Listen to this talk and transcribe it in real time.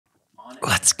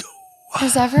Let's go.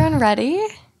 Is everyone ready?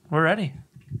 We're ready.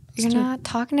 You're not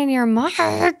talking in your mic.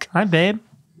 Hi, babe.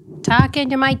 Talk in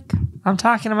your mic. I'm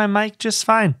talking to my mic just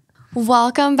fine.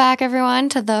 Welcome back, everyone,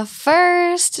 to the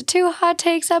first Two Hot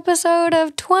Takes episode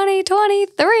of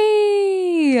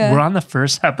 2023. We're on the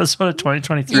first episode of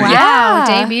 2023. Wow, Yeah.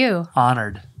 debut.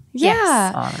 Honored. Yeah.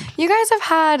 Yes. Honored. You guys have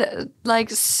had,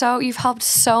 you've helped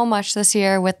so much this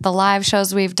year with the live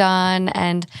shows we've done,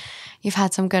 and you've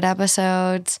had some good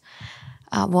episodes.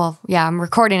 I'm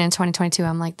recording in 2022.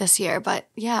 I'm like this year, but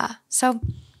yeah. So,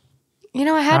 I had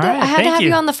All right, to thank have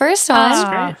you on the first one. That's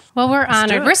great. Well, we're do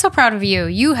honored. it. We're so proud of you.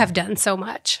 You have done so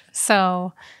much.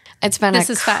 So It's been This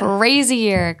a is fun. crazy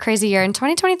year. And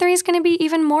 2023 is going to be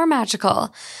even more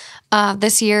magical.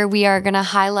 This year, we are going to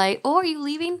highlight. Oh, are you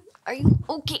leaving? Are you?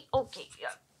 Okay.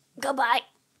 Yeah.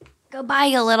 Goodbye,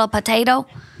 you little potato.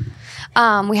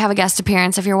 We have a guest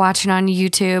appearance if you're watching on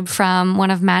YouTube from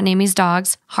one of Matt and Amy's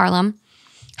dogs, Harlem.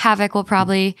 Havoc will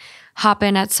probably hop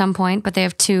in at some point, but they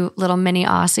have two little mini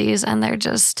Aussies, and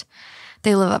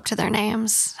they live up to their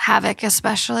names. Havoc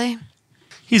especially.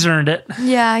 He's earned it.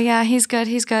 Yeah, he's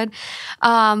good.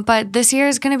 But this year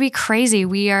is going to be crazy.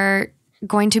 We are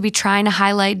going to be trying to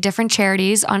highlight different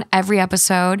charities on every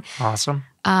episode. Awesome.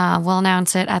 We'll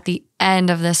announce it at the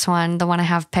end of this one, the one I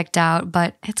have picked out,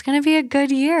 but it's going to be a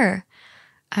good year.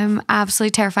 I'm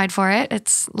absolutely terrified for it.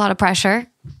 It's a lot of pressure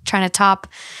trying to top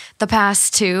the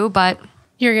past two, but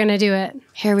you're going to do it.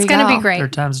 here we It's go. going to be great.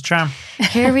 Third time's a charm.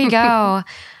 Here we go.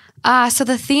 So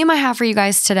the theme I have for you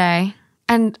guys today,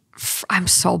 and I'm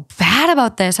so bad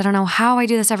about this. I don't know how I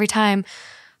do this every time,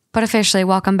 but officially,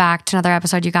 welcome back to another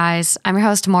episode, you guys. I'm your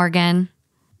host, Morgan.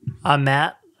 I'm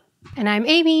Matt. And I'm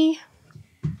Amy.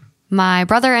 My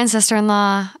brother and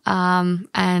sister-in-law,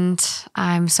 and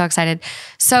I'm so excited.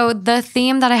 So the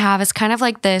theme that I have is kind of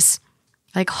like this,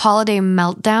 holiday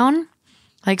meltdown.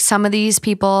 Like some of these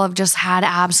people have just had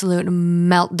absolute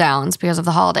meltdowns because of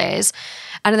the holidays.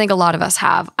 And I think a lot of us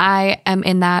have. I am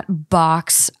in that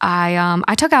box. I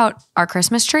took out our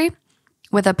Christmas tree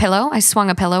with a pillow. I swung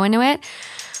a pillow into it.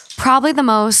 Probably the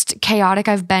most chaotic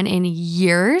I've been in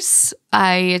years.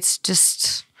 It's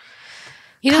just...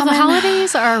 The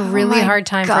holidays are a really my hard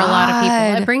time for a lot of people.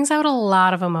 God. It brings out a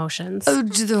lot of emotions.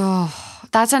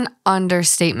 That's an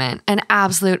understatement, an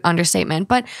absolute understatement.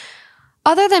 But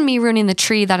other than me ruining the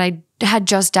tree that I had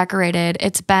just decorated,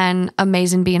 it's been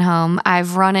amazing being home.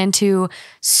 I've run into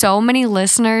so many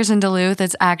listeners in Duluth.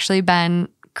 It's actually been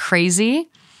crazy.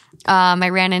 I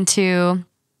ran into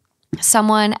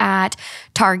someone at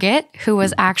Target who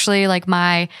was actually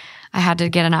I had to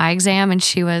get an eye exam, and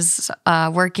she was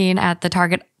working at the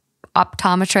Target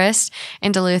optometrist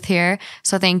in Duluth here.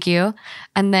 So thank you.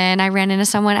 And then I ran into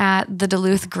someone at the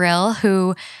Duluth Grill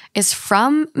who is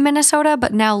from Minnesota,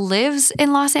 but now lives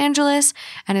in Los Angeles,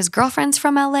 and his girlfriend's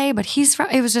from LA, but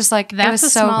it was just it That's was a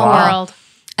so small cool. world.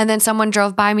 And then someone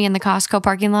drove by me in the Costco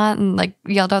parking lot and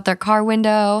yelled out their car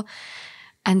window.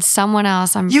 And someone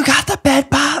else, You got the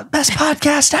best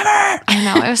podcast ever. I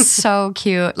know, it was so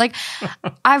cute.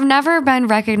 I've never been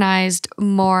recognized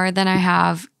more than I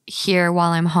have here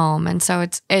while I'm home. And so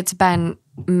it's been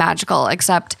magical,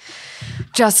 except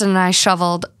Justin and I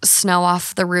shoveled snow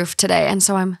off the roof today. And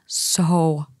so I'm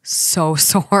so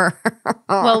sore.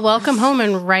 Well, welcome home.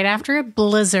 And right after a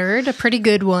blizzard, a pretty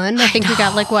good one. I think we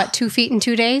got 2 feet in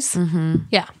 2 days. Mm-hmm.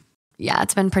 Yeah. Yeah,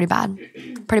 it's been pretty bad.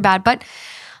 But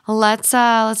let's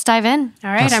dive in.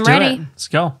 All right, Let's I'm do ready. it. Let's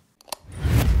go.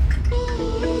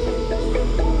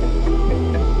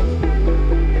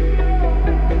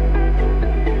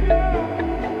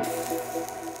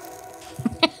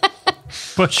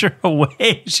 Push her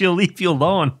away. She'll leave you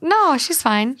alone. No, she's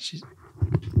fine. She's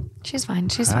fine.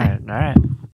 All right.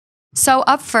 So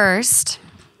up first,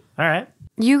 All right.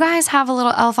 you guys have a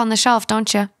little elf on the shelf,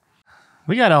 don't you?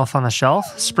 We got Elf on the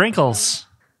Shelf. Sprinkles.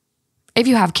 If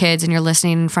you have kids and you're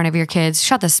listening in front of your kids,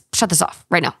 shut this off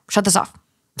right now. Shut this off.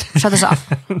 Shut this off.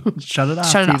 Shut it off,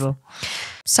 Shut it off. people.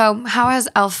 So how has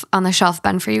Elf on the Shelf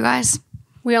been for you guys?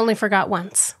 We only forgot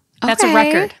once. That's Okay. a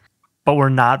record. But we're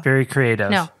not very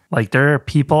creative. No. There are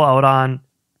people out on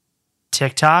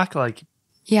TikTok,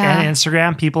 Yeah. and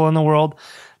Instagram, people in the world,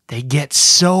 they get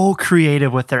so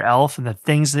creative with their elf and the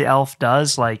things the elf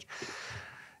does.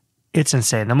 It's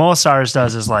insane. The most ours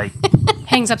does is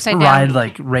Hangs upside down.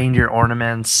 ride reindeer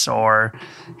ornaments or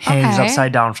hangs Okay.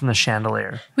 upside down from the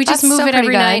chandelier. We just That's move so it pretty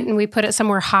every good. night and we put it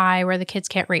somewhere high where the kids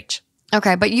can't reach.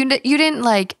 Okay, but you didn't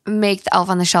make the Elf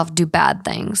on the Shelf do bad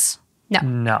things.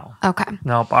 No. Okay.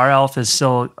 Nope. Our elf is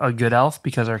still a good elf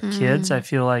because our kids, I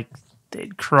feel like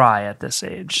they'd cry at this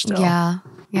age still. Yeah.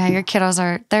 Yeah, your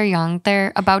kiddos they're young.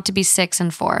 They're about to be 6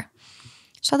 and 4.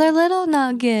 So they're little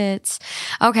nuggets.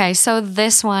 Okay, so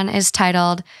this one is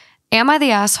titled, Am I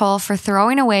the asshole for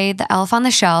throwing away the elf on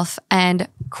the shelf and,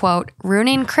 quote,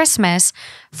 ruining Christmas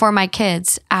for my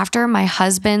kids after my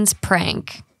husband's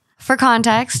prank? For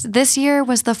context, this year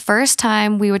was the first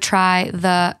time we would try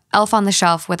the elf on the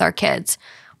shelf with our kids.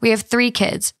 We have 3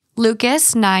 kids,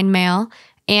 Lucas, 9 male,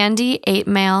 Andy, 8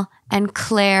 male, and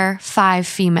Claire, 5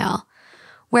 female.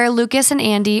 Where Lucas and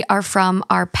Andy are from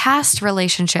our past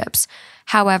relationships.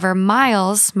 However,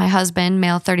 Miles, my husband,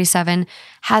 male 37,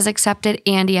 has accepted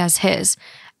Andy as his,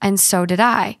 and so did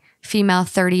I, female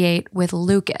 38, with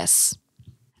Lucas.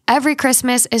 Every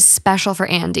Christmas is special for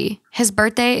Andy. His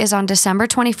birthday is on December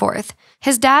 24th.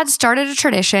 His dad started a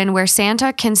tradition where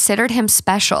Santa considered him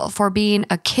special for being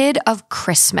a kid of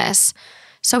Christmas,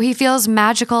 so he feels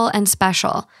magical and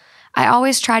special. I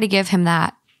always try to give him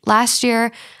that. Last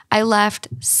year, I left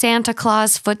Santa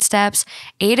Claus footsteps,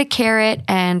 ate a carrot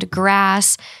and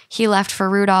grass he left for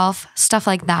Rudolph, stuff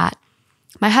like that.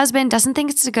 My husband doesn't think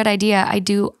it's a good idea I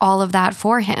do all of that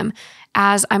for him,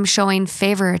 as I'm showing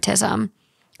favoritism.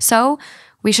 So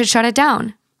we should shut it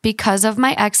down because of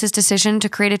my ex's decision to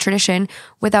create a tradition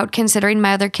without considering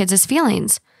my other kids'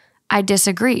 feelings. I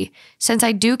disagree, since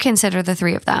I do consider the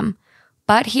 3 of them.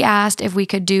 But he asked if we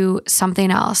could do something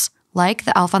else, like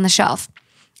the elf on the shelf.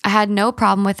 I had no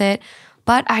problem with it,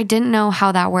 but I didn't know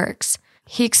how that works.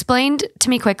 He explained to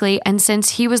me quickly, and since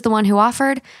he was the one who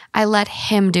offered, I let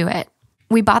him do it.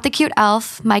 We bought the cute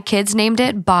elf. My kids named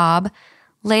it Bob.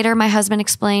 Later, my husband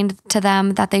explained to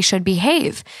them that they should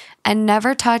behave and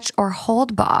never touch or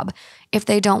hold Bob if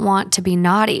they don't want to be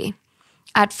naughty.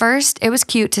 At first, it was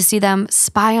cute to see them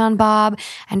spy on Bob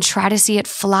and try to see it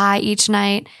fly each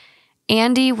night.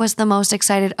 Andy was the most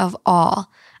excited of all.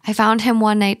 I found him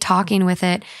one night talking with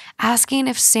it, asking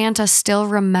if Santa still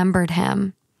remembered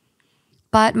him.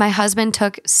 But my husband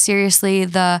took seriously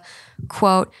the,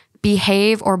 quote,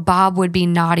 behave or Bob would be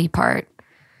naughty part.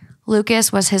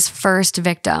 Lucas was his first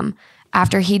victim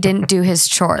after he didn't do his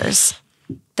chores.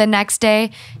 The next day,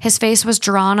 his face was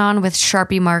drawn on with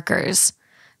Sharpie markers.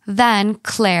 Then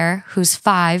Claire, who's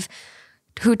 5,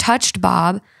 who touched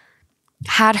Bob,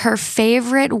 had her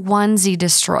favorite onesie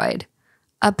destroyed.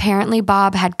 Apparently,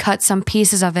 Bob had cut some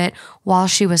pieces of it while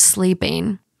she was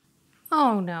sleeping.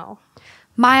 Oh, no.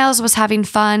 Miles was having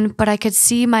fun, but I could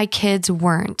see my kids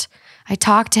weren't. I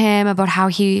talked to him about how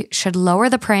he should lower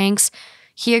the pranks.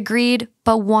 He agreed,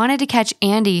 but wanted to catch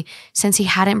Andy since he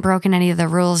hadn't broken any of the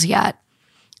rules yet.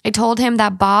 I told him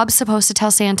that Bob's supposed to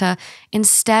tell Santa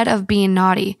instead of being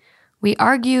naughty. We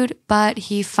argued, but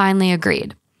he finally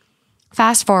agreed.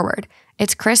 Fast forward.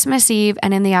 It's Christmas Eve,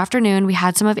 and in the afternoon, we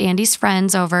had some of Andy's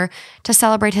friends over to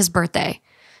celebrate his birthday.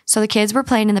 So the kids were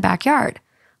playing in the backyard.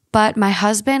 But my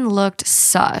husband looked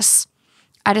sus.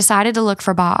 I decided to look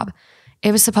for Bob.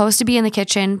 It was supposed to be in the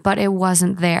kitchen, but it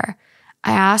wasn't there.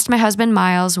 I asked my husband,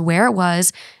 Miles, where it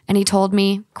was, and he told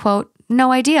me, quote,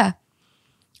 no idea.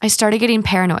 I started getting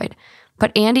paranoid,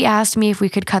 but Andy asked me if we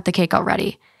could cut the cake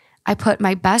already. I put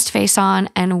my best face on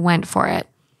and went for it.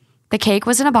 The cake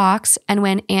was in a box, and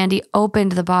when Andy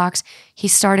opened the box, he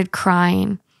started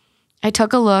crying. I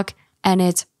took a look, and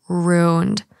it's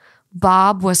ruined.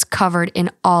 Bob was covered in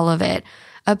all of it,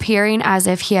 appearing as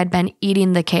if he had been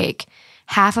eating the cake.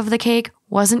 Half of the cake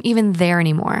wasn't even there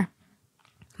anymore.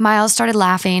 Miles started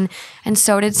laughing, and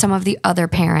so did some of the other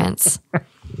parents.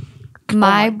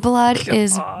 My blood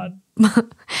is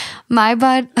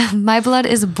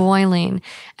boiling,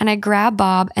 and I grab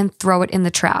Bob and throw it in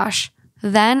the trash.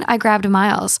 Then I grabbed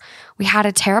Miles. We had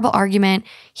a terrible argument.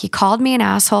 He called me an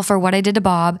asshole for what I did to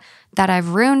Bob, that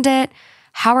I've ruined it.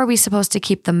 How are we supposed to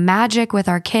keep the magic with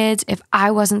our kids if I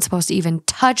wasn't supposed to even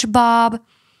touch Bob?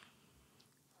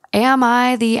 Am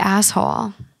I the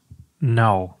asshole?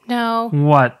 No. No.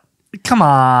 What? Come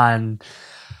on.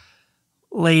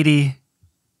 Lady,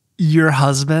 your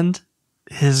husband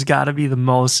has got to be the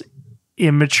most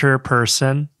immature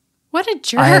person What a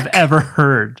jerk. I have ever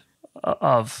heard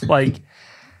of. Like,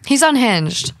 He's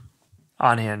unhinged.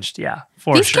 unhinged, yeah,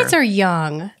 for These sure. kids are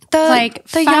young. The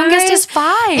youngest is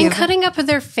 5. And cutting up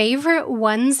their favorite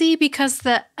onesie because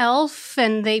the elf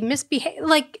and they misbehave.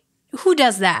 Like, who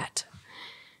does that?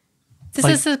 This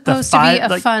Like, is supposed to be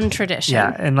a fun tradition.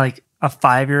 Yeah, and like a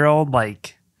 5-year-old,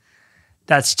 like,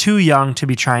 that's too young to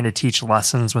be trying to teach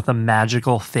lessons with a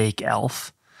magical fake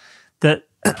elf. The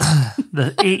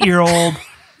 8-year-old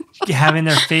having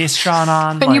their face drawn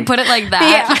on. When you put it like that,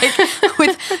 Yeah. like,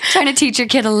 with trying to teach your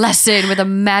kid a lesson with a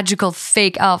magical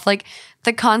fake elf, like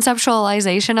the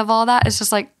conceptualization of all that is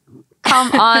just like,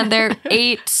 come on, they're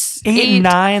 8 8 and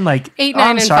 9, like, 8, oh, I'm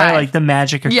 9, and sorry, 5. like the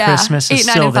magic of yeah, Christmas 8, is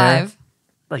 9, still and there. 5.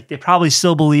 like they probably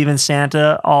still believe in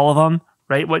Santa, all of them,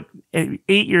 right? What 8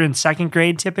 you're in second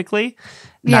grade typically,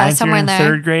 Yeah, 9th somewhere you're in in there.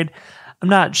 third grade. I'm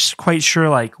not quite sure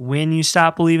like when you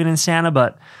stop believing in Santa,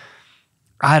 but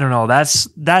I don't know.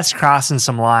 That's crossing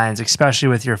some lines, especially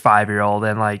with your 5-year-old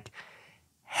and like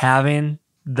having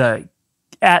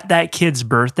at that kid's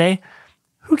birthday.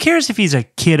 Who cares if he's a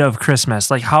kid of Christmas?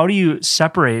 Like, how do you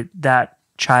separate that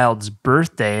child's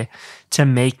birthday to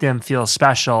make them feel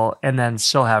special and then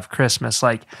still have Christmas?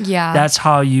 Like, Yeah. that's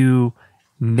how you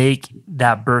make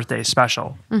that birthday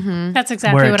special. That's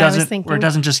exactly what I was thinking. Where it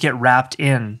doesn't just get wrapped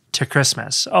in to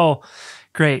Christmas. Oh,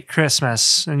 great,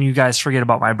 Christmas, and you guys forget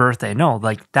about my birthday. No,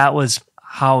 like that was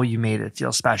how you made it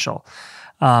feel special.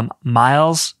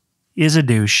 Miles is a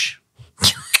douche.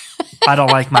 I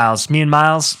don't like Miles. Me and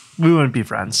Miles, we wouldn't be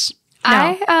friends.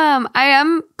 I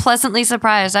am pleasantly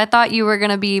surprised. I thought you were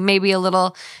gonna be maybe a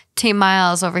little Team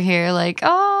Miles over here, like,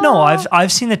 oh No,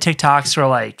 I've seen the TikToks where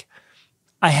like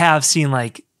I have seen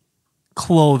like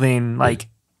clothing like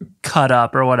cut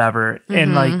up or whatever,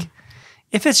 and like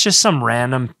if it's just some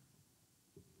random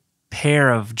pair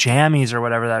of jammies or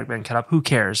whatever that have been cut up, who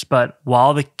cares? But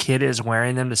while the kid is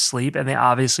wearing them to sleep and they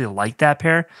obviously like that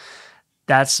pair,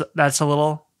 that's a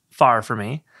little far for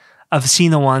me. I've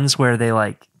seen the ones where they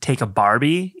like take a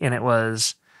Barbie and it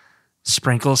was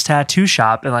Sprinkles Tattoo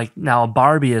Shop, and like now a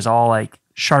Barbie is all like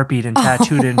Sharpied and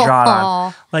tattooed and drawn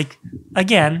on. Like,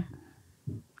 again,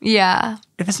 yeah.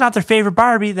 if it's not their favorite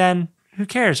Barbie, then who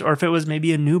cares? Or if it was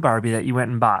maybe a new Barbie that you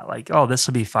went and bought, like, oh, this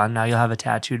will be fun. Now you'll have a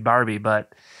tattooed Barbie.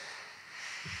 But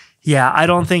yeah, I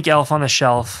don't think Elf on the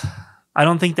Shelf, I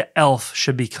don't think the elf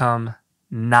should become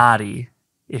naughty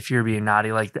if you're being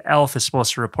naughty. Like the elf is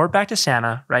supposed to report back to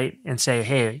Santa, right? And say,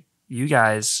 hey, you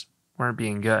guys weren't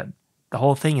being good. The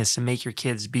whole thing is to make your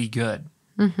kids be good,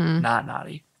 not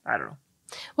naughty. I don't know.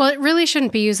 Well, it really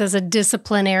shouldn't be used as a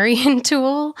disciplinarian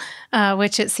tool,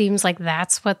 which it seems like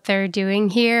that's what they're doing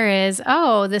here is,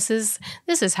 oh, this is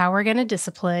how we're going to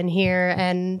discipline here.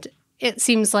 And it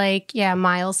seems like, yeah,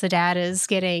 Miles, the dad, is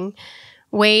getting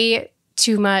way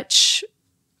too much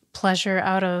pleasure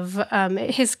out of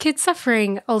his kids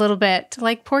suffering a little bit.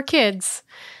 Like, poor kids.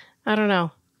 I don't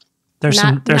know. There's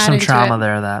Not some into trauma it.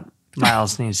 there that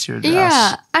Miles needs to address.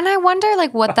 Yeah. And I wonder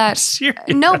like what that Serious.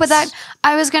 No, but that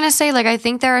I was gonna say, like, I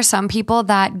think there are some people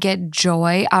that get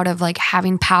joy out of like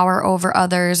having power over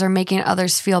others or making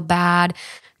others feel bad.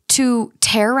 To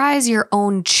terrorize your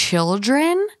own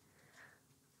children,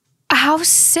 how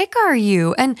sick are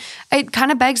you? And it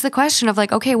kind of begs the question of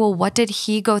like, okay, well, what did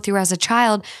he go through as a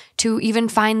child to even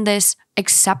find this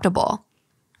acceptable?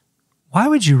 Why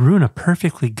would you ruin a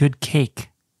perfectly good cake?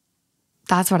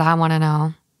 That's what I want to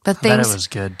know. The I bet it things, was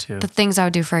good too. the things I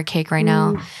would do for a cake right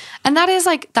now. And that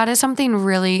is something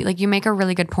really, like, you make a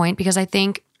really good point, because I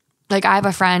think, like, I have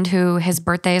a friend who his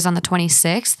birthday is on the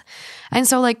 26th. And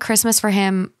so like Christmas for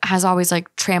him has always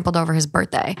like trampled over his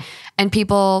birthday. And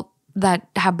people that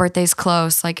have birthdays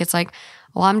close, like, it's like,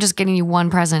 well, I'm just getting you one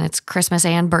present. It's Christmas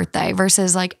and birthday,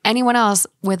 versus like anyone else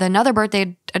with another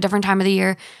birthday, a different time of the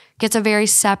year, gets a very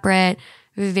separate,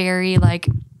 just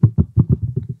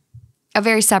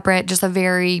a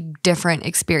very different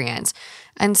experience.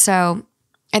 And so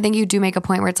I think you do make a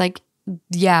point where it's like,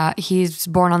 yeah, he's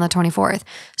born on the 24th.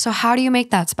 So how do you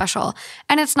make that special?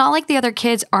 And it's not like the other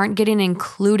kids aren't getting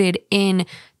included in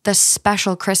the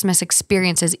special Christmas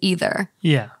experiences either.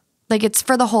 Yeah. Like, it's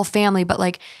for the whole family, but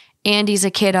like Andy's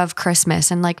a kid of Christmas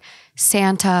and like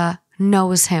Santa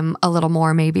knows him a little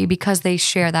more maybe because they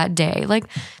share that day. Like,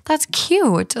 that's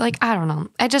cute. Like, I don't know.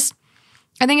 I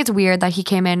think it's weird that he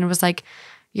came in and was like,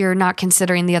 you're not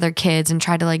considering the other kids, and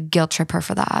tried to like guilt trip her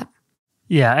for that.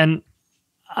 Yeah. And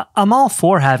I'm all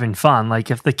for having fun. Like,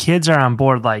 if the kids are on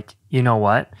board, like, you know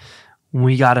what?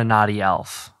 We got a naughty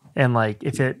elf. And like,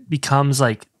 if it becomes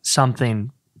like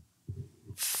something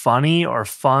funny or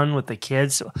fun with the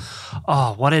kids,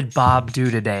 oh, what did Bob do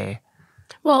today?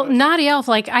 Well, naughty elf,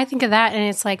 like, I think of that and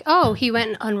it's like, oh, he went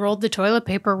and unrolled the toilet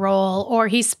paper roll, or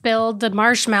he spilled the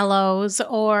marshmallows,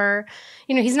 or,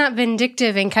 you know, he's not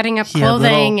vindictive in cutting up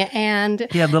clothing and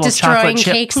destroying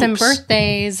cakes and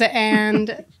birthdays.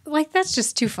 And like, that's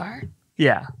just too far.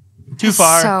 Yeah. Too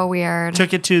far. So weird.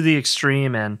 Took it to the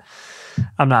extreme, and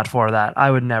I'm not for that. I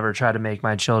would never try to make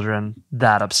my children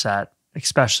that upset,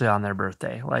 especially on their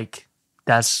birthday. Like,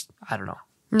 that's, I don't know.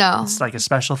 No. It's like a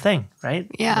special thing, right?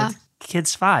 Yeah. Like,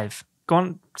 kid's 5,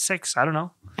 going 6, I don't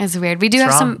know. It's weird.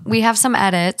 We have some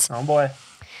edits. Oh boy.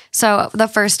 So the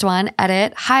first one,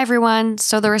 edit. Hi, everyone.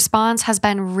 So the response has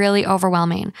been really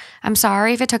overwhelming. I'm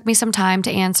sorry if it took me some time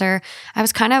to answer. I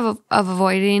was kind of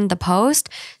avoiding the post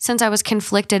since I was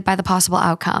conflicted by the possible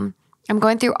outcome. I'm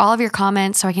going through all of your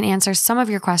comments so I can answer some of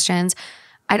your questions.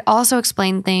 I'd also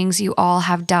explain things you all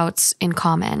have doubts in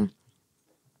common.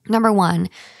 Number 1,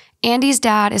 Andy's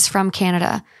dad is from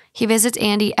Canada. He visits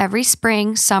Andy every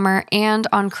spring, summer, and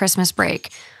on Christmas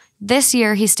break. This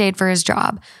year, he stayed for his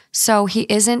job, so he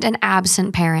isn't an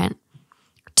absent parent.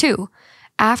 2,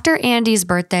 after Andy's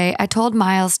birthday, I told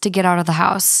Miles to get out of the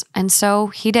house, and so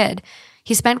he did.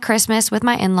 He spent Christmas with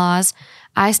my in-laws,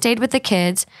 I stayed with the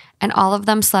kids, and all of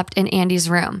them slept in Andy's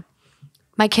room.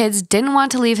 My kids didn't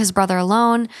want to leave his brother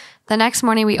alone. The next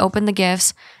morning, we opened the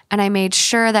gifts, and I made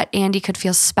sure that Andy could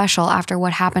feel special after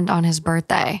what happened on his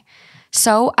birthday.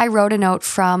 So I wrote a note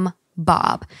from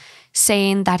Bob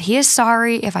saying that he is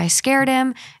sorry if I scared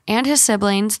him and his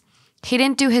siblings. He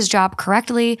didn't do his job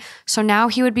correctly, so now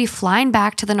he would be flying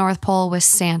back to the North Pole with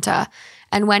Santa.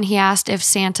 And when he asked if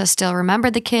Santa still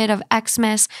remembered the kid of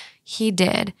Xmas, he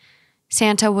did.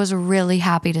 Santa was really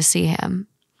happy to see him.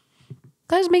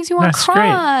 That just makes you want to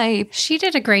cry. Great. She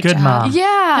did a great Good job. mom.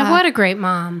 Yeah. And what a great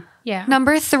mom. Yeah.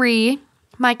 Number 3,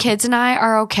 my kids and I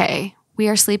are okay. We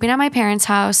are sleeping at my parents'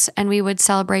 house, and we would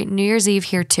celebrate New Year's Eve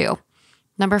here too.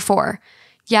 Number 4,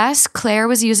 yes, Claire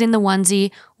was using the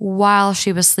onesie while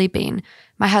she was sleeping.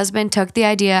 My husband took the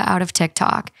idea out of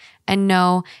TikTok. And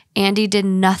no, Andy did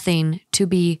nothing to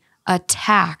be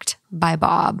attacked by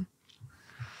Bob.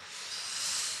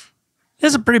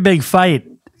 It's a pretty big fight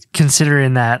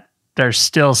considering that they're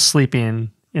still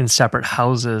sleeping in separate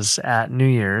houses at New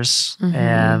Year's.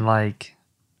 And like,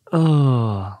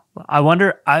 I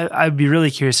wonder, I'd be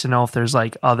really curious to know if there's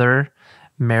like other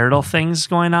marital things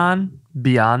going on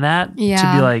beyond that. Yeah.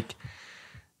 To be like,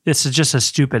 this is just a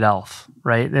stupid elf,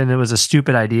 right? And it was a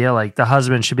stupid idea. Like the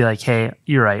husband should be like, hey,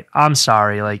 you're right. I'm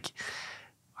sorry. Like,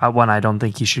 I don't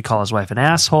think he should call his wife an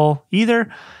asshole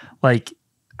either. Like,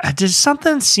 just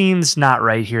something seems not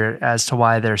right here as to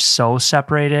why they're so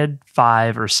separated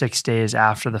 5 or 6 days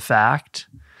after the fact.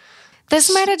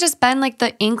 This might have just been like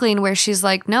the inkling where she's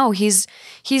like, no, he's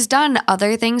done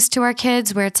other things to our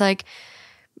kids where it's like,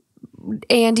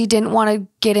 Andy didn't want to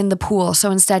get in the pool,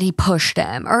 so instead he pushed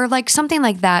him or like something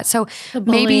like that. So The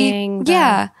bullying, maybe,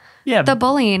 Yeah, the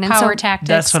bullying. And power so, tactics,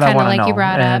 that's what I kind of want to like know. you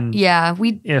brought up. And yeah,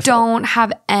 we if- don't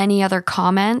have any other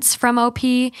comments from OP.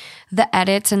 The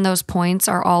edits and those points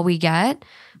are all we get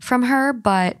from her,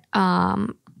 but I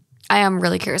am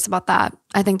really curious about that.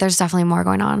 I think there's definitely more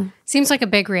going on. Seems like a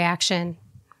big reaction.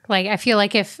 Like, I feel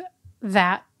like if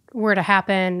that were to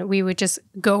happen, we would just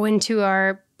go into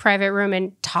our private room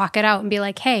and talk it out and be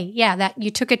like, hey, yeah, that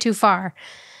you took it too far.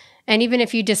 And even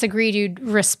if you disagreed, you'd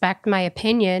respect my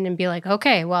opinion and be like,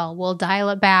 okay, well, we'll dial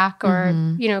it back or,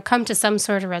 come to some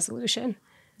sort of resolution.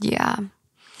 Yeah.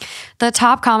 The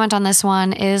top comment on this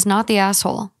one is not the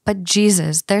asshole, but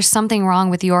Jesus, there's something wrong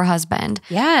with your husband.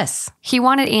 Yes. He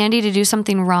wanted Andy to do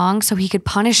something wrong so he could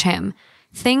punish him.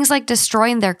 Things like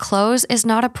destroying their clothes is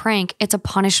not a prank, it's a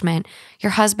punishment.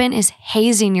 Your husband is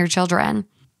hazing your children.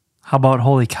 How about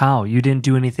holy cow? You didn't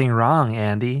do anything wrong,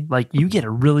 Andy. Like you get a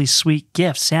really sweet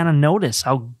gift. Santa noticed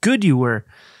how good you were.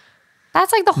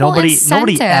 That's like the whole incentive.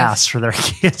 Nobody asks for their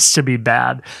kids to be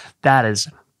bad. That's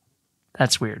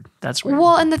weird. That's weird.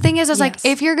 Well, and the thing is Yes. like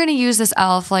if you're gonna use this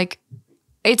elf, like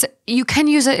you can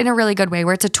use it in a really good way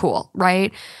where it's a tool,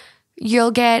 right?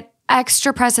 You'll get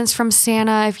extra presents from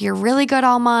Santa if you're really good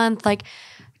all month, like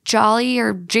Jolly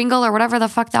or Jingle or whatever the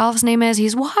fuck the elf's name is.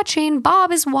 He's watching.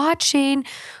 Bob is watching.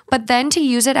 But then to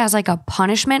use it as like a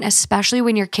punishment, especially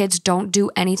when your kids don't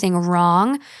do anything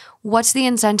wrong, what's the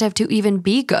incentive to even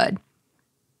be good?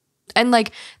 And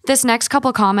like this next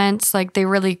couple comments, like they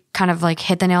really kind of like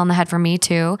hit the nail on the head for me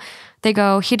too. They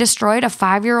go, he destroyed a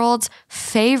 5-year-old's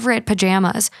favorite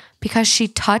pajamas because she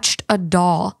touched a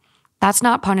doll. That's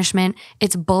not punishment.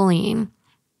 It's bullying.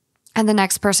 And the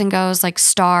next person goes like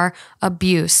star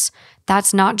abuse.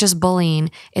 That's not just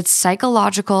bullying. It's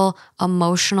psychological,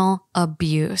 emotional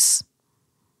abuse.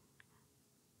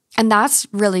 And that's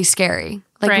really scary.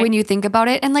 Like Right. when you think about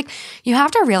it and like you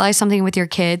have to realize something with your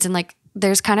kids and like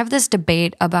there's kind of this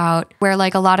debate about where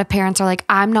like a lot of parents are like,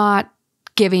 I'm not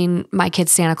giving my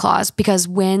kids Santa Claus because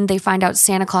when they find out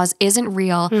Santa Claus isn't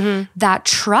real, that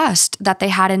trust that they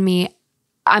had in me,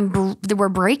 we're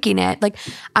breaking it. Like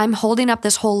I'm holding up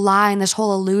this whole lie and this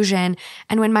whole illusion.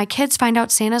 And when my kids find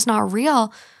out Santa's not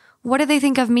real, what do they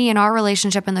think of me and our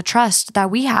relationship and the trust that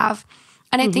we have?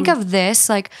 And I think of this,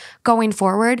 like going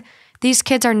forward, these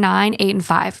kids are 9, 8, and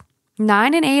 5.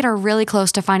 9 and 8 are really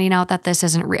close to finding out that this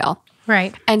isn't real.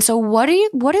 Right. And so what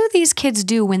do these kids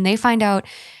do when they find out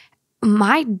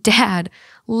my dad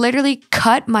literally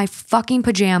cut my fucking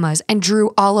pajamas and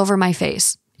drew all over my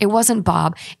face It wasn't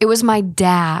Bob. It was my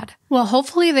dad. Well,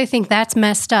 hopefully they think that's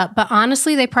messed up, but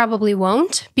honestly, they probably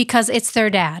won't because it's their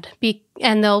dad.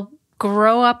 And they'll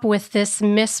grow up with this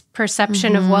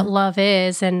misperception of what love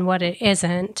is and what it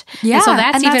isn't. Yeah, and so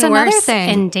that's and even another worse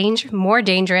thing. and more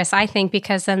dangerous, I think,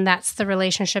 because then that's the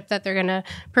relationship that they're going to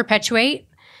perpetuate,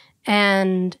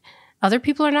 and other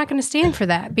people are not going to stand for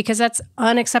that because that's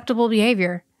unacceptable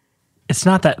behavior. It's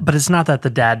not that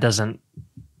the dad doesn't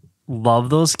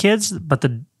love those kids, but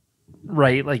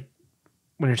like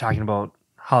when you're talking about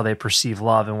how they perceive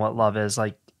love and what love is,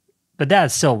 like the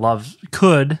dad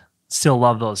could still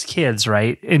love those kids,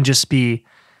 right? And just be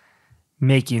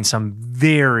making some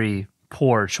very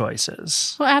poor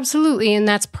choices. Well, absolutely. And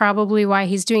that's probably why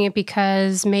he's doing it,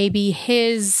 because maybe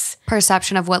his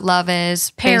Perception of what love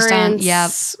is parents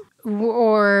based on,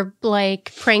 or like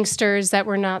pranksters that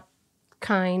were not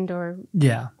kind or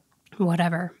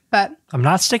whatever. But I'm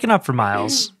not sticking up for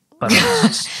Miles, but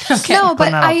it's just No, but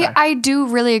putting that out there. I do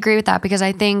really agree with that, because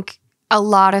I think a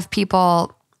lot of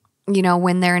people,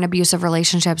 when they're in abusive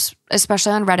relationships,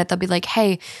 especially on Reddit, they'll be like,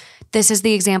 hey, this is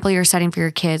the example you're setting for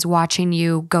your kids, watching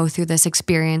you go through this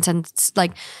experience. And it's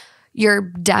like, you're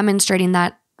demonstrating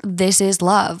that this is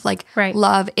love. Like,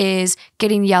 love is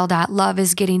getting yelled at. Love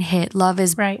is getting hit. Love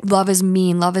is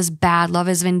mean. Love is bad. Love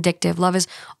is vindictive. Love is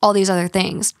all these other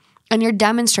things. And you're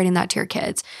demonstrating that to your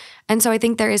kids. And so I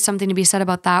think there is something to be said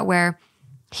about that, where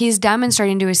he's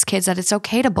demonstrating to his kids that it's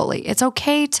okay to bully. It's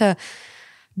okay to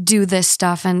do this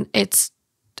stuff, and it's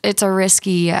a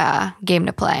risky game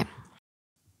to play.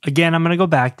 Again, I'm going to go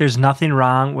back. There's nothing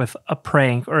wrong with a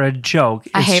prank or a joke.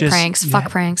 I hate pranks.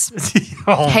 Fuck pranks.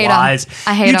 Hate lies.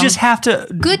 I hate You them. just have to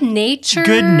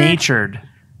good-natured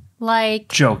like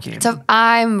joking. So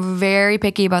I'm very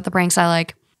picky about the pranks I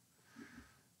like.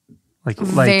 Like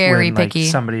very when, picky.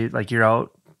 Like somebody, like you're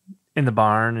out in the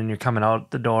barn and you're coming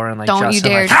out the door and like don't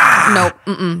Justin, you dare. like, ah!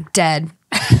 Nope. Dead.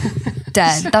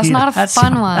 That's not a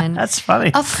fun one. That's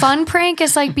funny. A fun prank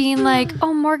is like being like,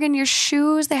 oh, Morgan, your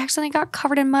shoes, they accidentally got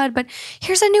covered in mud, but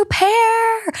here's a new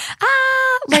pair.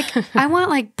 Like, I want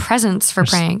like presents for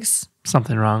pranks.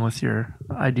 Something wrong with your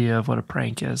idea of what a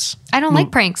prank is. I don't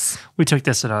like pranks. We took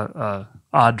this in a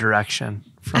odd direction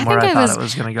from where I thought it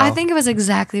was going to go. I think it was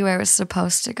exactly where it was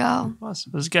supposed to go.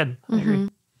 It was good. I agree.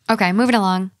 Okay, moving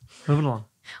along. Moving along.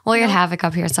 We'll get Havoc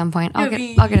up here at some point. I'll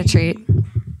get a treat.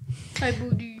 Hi,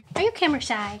 Booty. Are you camera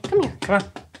shy? Come here. Come on.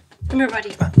 Come here,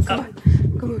 buddy. Come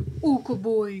on. Oh, good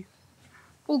boy.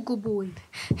 Oh, good boy.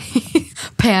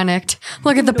 Panicked.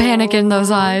 Look at the panic in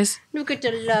those eyes. Look at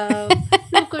the love.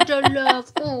 Look at the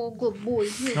love. Oh, good boy.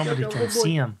 Nobody can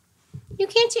see him. You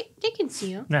can't see. They can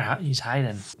see him. He's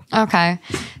hiding. Okay.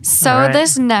 So All right.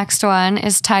 This next one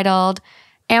is titled,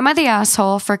 Am I the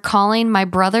Asshole for Calling My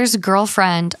Brother's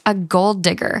Girlfriend a Gold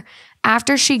Digger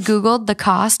After She Googled the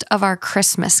Cost of Our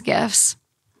Christmas Gifts?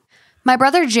 My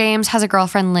brother James has a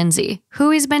girlfriend, Lindsay,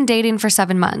 who he's been dating for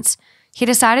 7 months. He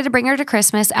decided to bring her to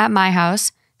Christmas at my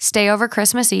house, stay over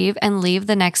Christmas Eve, and leave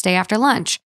the next day after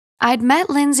lunch. I'd met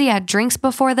Lindsay at drinks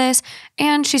before this,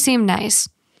 and she seemed nice.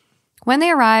 When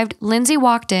they arrived, Lindsay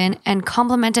walked in and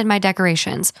complimented my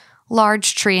decorations,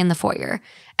 large tree in the foyer,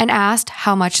 and asked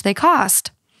how much they cost.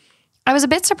 I was a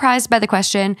bit surprised by the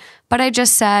question, but I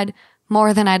just said,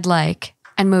 more than I'd like,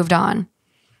 and moved on.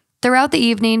 Throughout the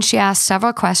evening, she asked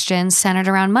several questions centered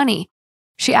around money.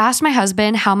 She asked my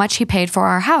husband how much he paid for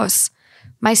our house,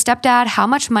 my stepdad how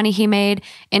much money he made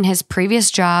in his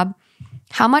previous job,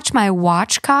 how much my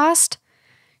watch cost.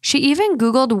 She even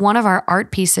Googled one of our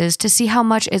art pieces to see how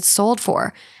much it sold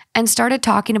for and started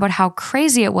talking about how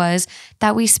crazy it was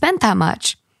that we spent that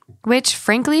much, which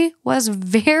frankly was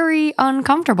very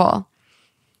uncomfortable.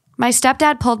 My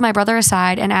stepdad pulled my brother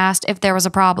aside and asked if there was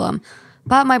a problem,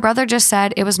 but my brother just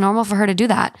said it was normal for her to do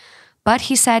that, but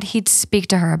he said he'd speak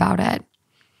to her about it.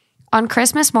 On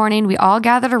Christmas morning, we all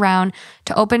gathered around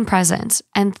to open presents,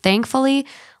 and thankfully,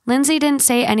 Lindsay didn't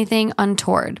say anything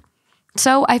untoward.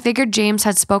 So I figured James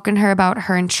had spoken to her about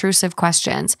her intrusive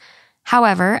questions.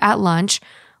 However, at lunch,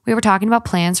 we were talking about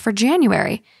plans for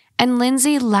January, and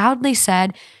Lindsay loudly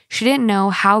said she didn't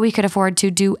know how we could afford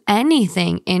to do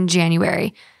anything in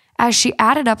January, as she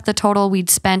added up the total we'd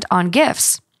spent on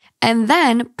gifts, and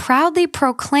then proudly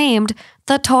proclaimed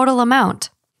the total amount.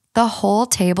 The whole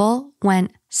table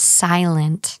went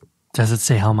silent. Does it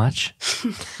say how much?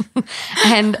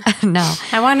 And no.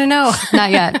 I want to know.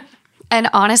 Not yet. And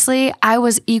honestly, I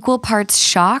was equal parts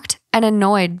shocked and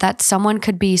annoyed that someone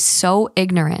could be so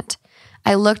ignorant.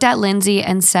 I looked at Lindsay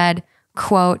and said,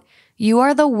 quote, "You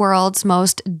are the world's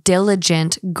most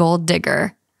diligent gold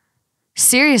digger.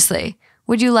 Seriously,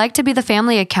 would you like to be the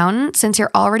family accountant since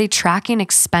you're already tracking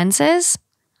expenses?"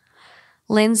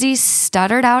 Lindsay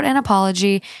stuttered out an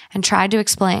apology and tried to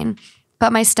explain,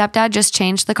 but my stepdad just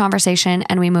changed the conversation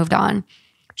and we moved on.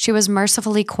 She was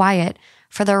mercifully quiet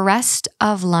for the rest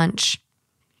of lunch.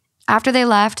 After they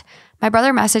left, my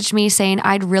brother messaged me saying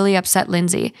I'd really upset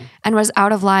Lindsay and was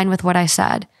out of line with what I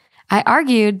said. I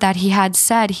argued that he had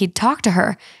said he'd talk to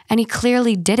her, and he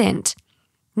clearly didn't.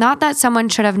 Not that someone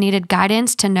should have needed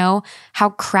guidance to know how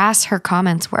crass her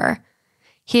comments were.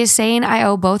 He is saying I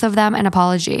owe both of them an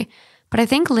apology, but I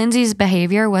think Lindsay's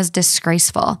behavior was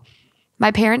disgraceful.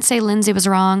 My parents say Lindsay was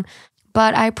wrong,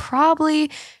 but I probably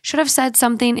should have said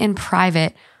something in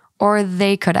private, or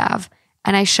they could have,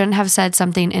 and I shouldn't have said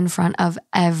something in front of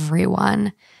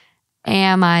everyone.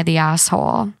 Am I the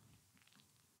asshole?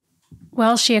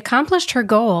 Well, she accomplished her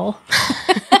goal.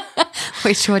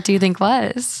 Which, what do you think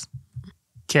was?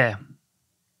 Okay.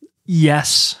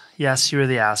 Yes, you were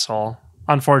the asshole.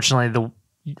 Unfortunately,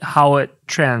 how it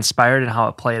transpired and how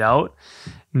it played out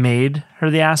made her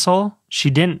the asshole. She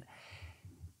didn't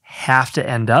have to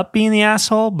end up being the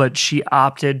asshole, but she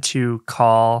opted to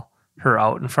call her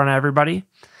out in front of everybody.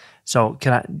 So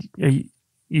are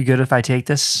you good if I take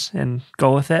this and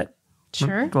go with it?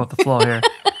 Sure. Go with the flow here.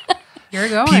 You're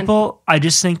going. I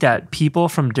just think that people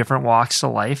from different walks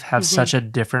of life have such a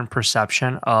different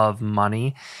perception of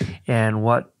money and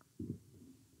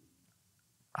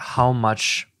how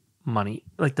much money,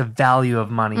 like the value of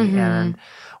money and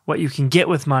what you can get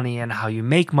with money and how you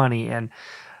make money. And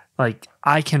like,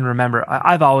 I can remember,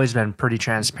 I've always been pretty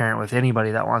transparent with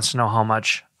anybody that wants to know how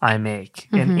much I make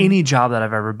in any job that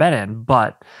I've ever been in.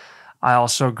 But I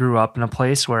also grew up in a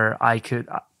place where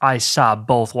I saw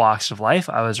both walks of life.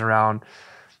 I was around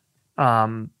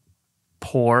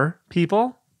poor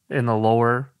people in the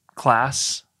lower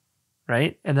class,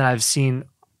 right? And then I've seen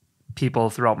people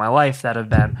throughout my life that have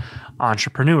been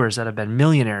entrepreneurs, that have been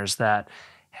millionaires, that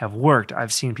have worked.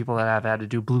 I've seen people that have had to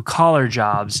do blue collar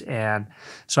jobs. And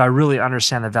so I really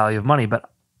understand the value of money. But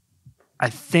I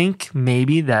think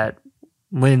maybe that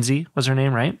Lindsay was her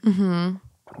name, right?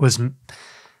 Was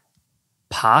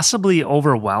possibly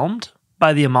overwhelmed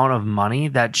by the amount of money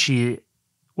that she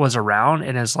was around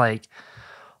and is like,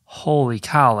 holy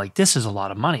cow, like this is a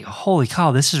lot of money. Holy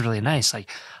cow, this is really nice. Like,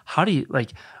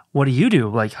 what do you do?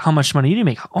 Like, how much money do you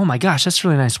make? Oh my gosh, that's a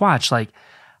really nice watch. Like,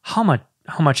 how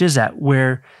much is that?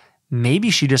 Where maybe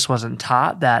she just wasn't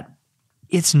taught that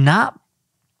it's not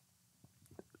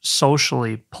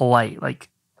socially polite. Like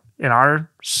in our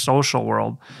social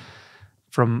world,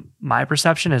 from my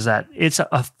perception, is that it's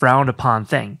a frowned upon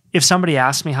thing. If somebody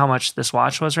asked me how much this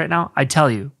watch was right now, I'd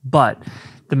tell you, but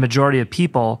the majority of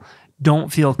people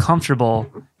don't feel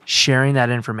comfortable sharing that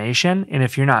information. And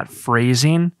if you're not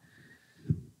phrasing,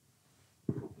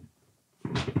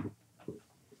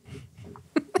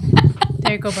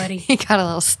 There you go, buddy. He got a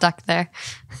little stuck there.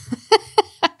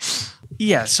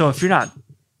 yeah. So if you're not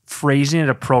phrasing it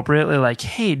appropriately, like,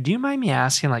 hey, do you mind me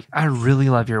asking, like, I really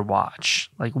love your watch.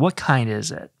 Like, what kind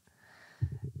is it?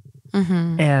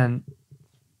 And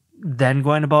then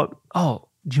going about, oh,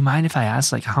 do you mind if I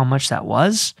ask, like, how much that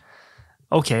was?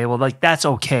 Okay, well, like, that's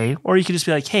okay. Or you could just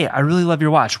be like, hey, I really love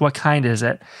your watch. What kind is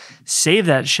it? Save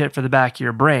that shit for the back of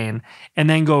your brain and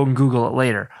then go and Google it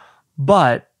later.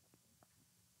 But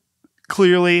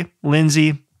clearly,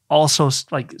 Lindsay also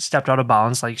like stepped out of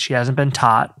bounds. Like, she hasn't been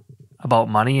taught about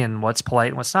money and what's polite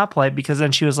and what's not polite, because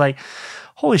then she was like,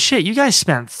 holy shit, you guys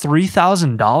spent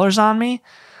 $3,000 on me?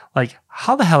 Like,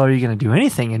 how the hell are you going to do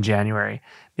anything in January?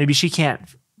 Maybe she can't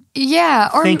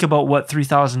think about what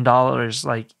 $3,000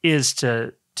 like is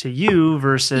to you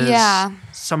versus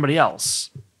somebody else.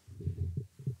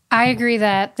 I agree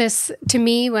that this, to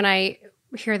me, when I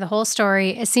hear the whole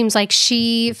story, it seems like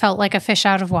she felt like a fish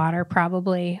out of water,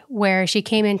 probably, where she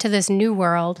came into this new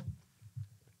world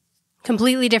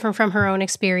completely different from her own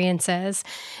experiences.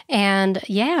 And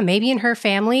yeah, maybe in her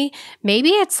family, maybe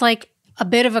it's like a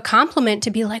bit of a compliment to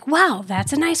be like, wow,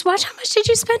 that's a nice watch. How much did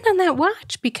you spend on that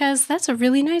watch? Because that's a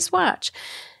really nice watch.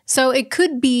 So it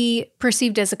could be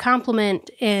perceived as a compliment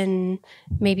in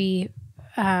maybe,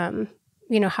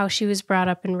 how she was brought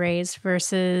up and raised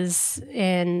versus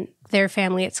in their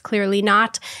family. It's clearly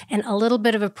not, and a little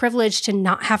bit of a privilege to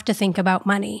not have to think about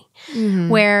money,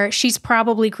 where she's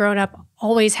probably grown up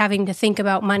always having to think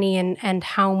about money and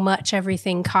how much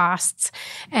everything costs.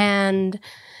 And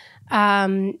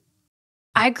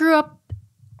I grew up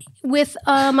with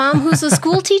a mom who's a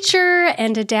school teacher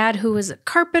and a dad who was a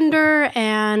carpenter,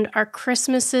 and our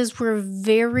Christmases were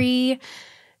very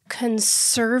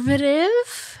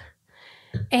conservative.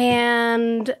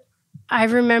 And I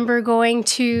remember going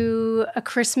to a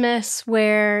Christmas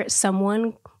where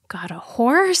someone got a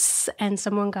horse and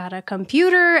someone got a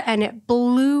computer, and it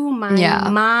blew my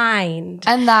mind.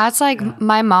 And that's like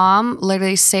my mom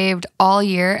literally saved all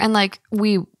year, and like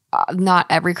we not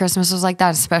every Christmas was like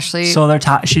that, especially. So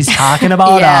she's talking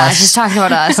about us. Yeah, she's talking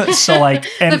about us. So like,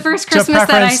 and the first Christmas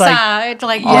that I saw, it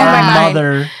like blew my our mind.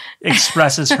 mother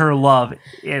expresses her love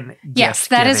in yes,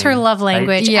 that is her love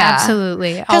language. Right? Yeah.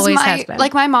 Absolutely, always has been.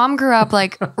 Like my mom grew up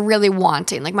like really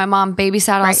wanting. Like my mom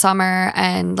babysat all summer,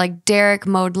 and like Derek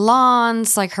mowed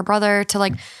lawns, like her brother, to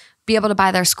like be able to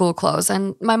buy their school clothes.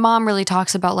 And my mom really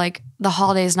talks about like the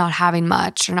holidays not having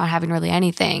much or not having really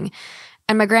anything.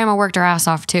 And my grandma worked her ass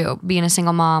off too, being a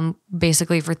single mom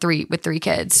basically with three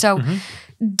kids. So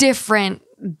different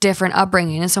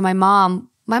upbringing. And so my mom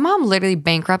literally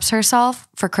bankrupts herself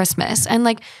for Christmas and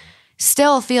like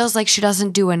still feels like she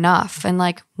doesn't do enough. And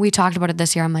like we talked about it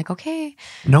this year. I'm like, okay.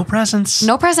 No presents.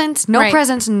 No presents.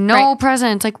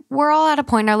 Like we're all at a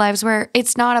point in our lives where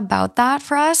it's not about that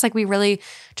for us. Like we really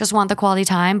just want the quality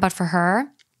time. But for her,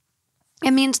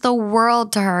 it means the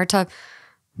world to her to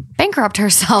bankrupt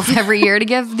herself every year to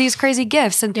give these crazy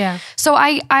gifts. And so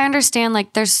I understand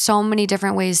like there's so many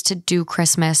different ways to do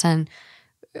Christmas,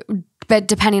 but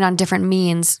depending on different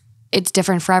means, it's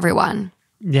different for everyone.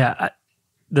 Yeah.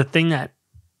 The thing that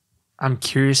I'm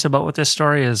curious about with this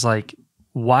story is like,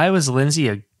 why was Lindsay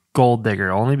a gold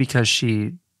digger? Only because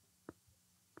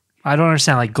I don't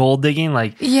understand, like gold digging.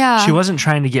 Like, she wasn't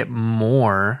trying to get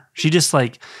more. She just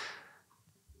like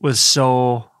was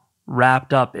so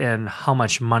wrapped up in how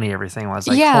much money everything was.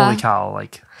 Like, holy cow,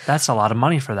 like that's a lot of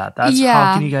money for that. That's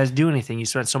how can you guys do anything? You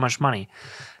spent so much money.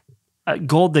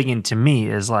 Gold digging to me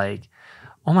is like,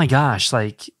 oh my gosh,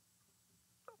 like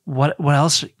what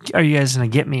else are you guys going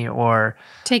to get me? Or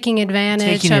taking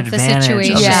advantage of the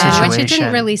situation. Which it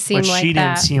didn't really seem like that. She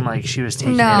didn't seem like she was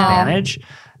taking advantage.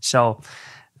 So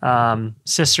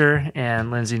sister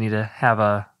and Lindsay need to have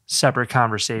a separate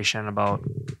conversation about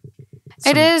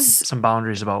some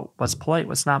boundaries about what's polite,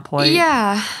 what's not polite.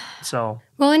 Yeah. So,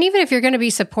 well, and even if you're going to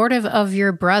be supportive of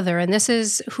your brother, and this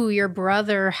is who your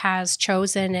brother has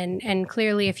chosen, and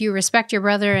clearly if you respect your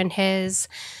brother and his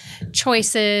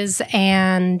choices,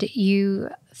 and you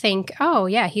think, oh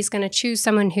yeah, he's going to choose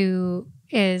someone who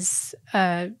is,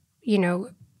 a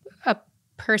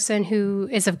person who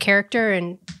is of character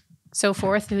and so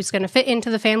forth, who's going to fit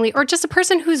into the family, or just a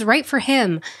person who's right for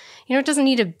him. It doesn't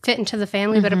need to fit into the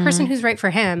family, but a person who's right for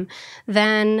him,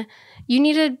 then you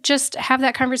need to just have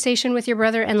that conversation with your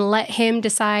brother and let him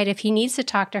decide if he needs to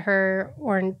talk to her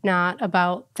or not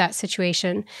about that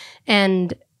situation.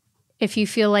 And if you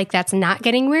feel like that's not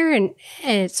getting where and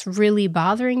it's really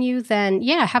bothering you, then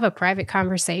have a private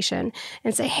conversation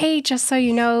and say, hey, just so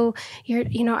you know,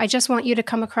 I just want you to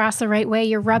come across the right way.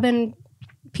 You're rubbing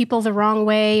people the wrong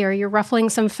way, or you're ruffling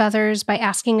some feathers by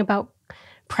asking about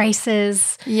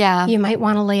prices. Yeah. You might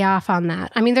want to lay off on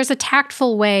that. I mean, there's a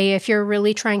tactful way if you're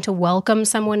really trying to welcome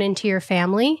someone into your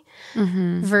family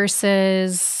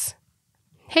versus,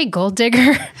 hey, gold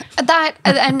digger. That,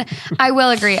 and I will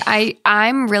agree.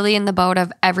 I'm really in the boat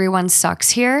of everyone sucks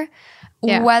here.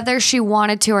 Yeah. Whether she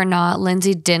wanted to or not,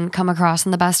 Lindsay didn't come across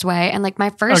in the best way. And like my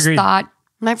first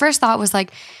thought was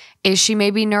like, is she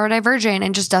maybe neurodivergent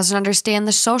and just doesn't understand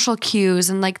the social cues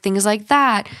and like things like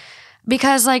that?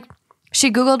 Because like, she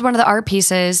Googled one of the art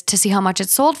pieces to see how much it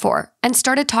sold for and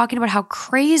started talking about how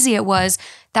crazy it was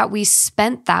that we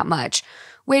spent that much,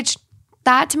 which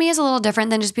that to me is a little different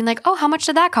than just being like, oh, how much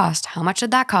did that cost? How much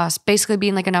did that cost? Basically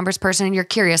being like a numbers person and you're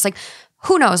curious. Like,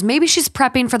 who knows? Maybe she's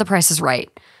prepping for The Price is Right.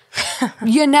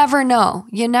 You never know.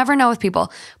 You never know with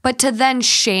people. But to then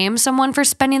shame someone for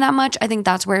spending that much, I think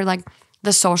that's where like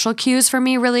the social cues for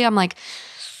me really, I'm like,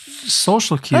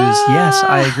 social cues, yes,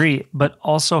 I agree. But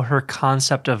also her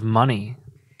concept of money.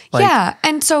 Like,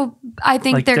 and so I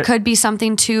think like there could be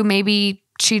something too, maybe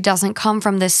she doesn't come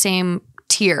from this same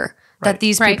tier that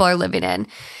these people are living in.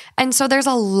 And so there's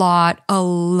a lot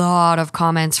of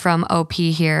comments from OP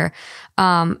here.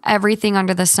 Everything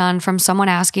under the sun from someone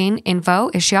asking, info,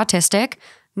 is she autistic?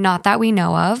 Not that we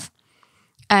know of.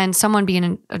 And someone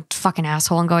being a fucking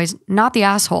asshole and going, not the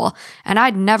asshole. And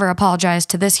I'd never apologize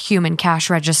to this human cash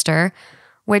register,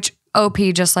 which OP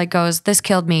just like goes, this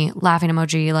killed me, laughing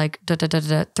emoji, like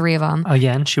three of them.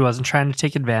 Again, she wasn't trying to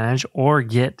take advantage or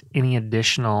get any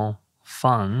additional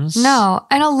funds. No.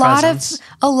 And a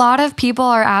lot of people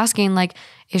are asking like,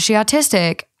 is she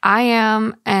autistic? I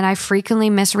am, and I frequently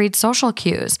misread social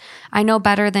cues. I know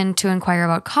better than to inquire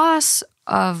about costs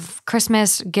of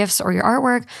Christmas gifts or your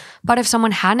artwork, but if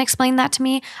someone hadn't explained that to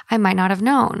me, I might not have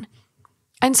known.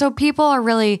 And so people are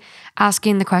really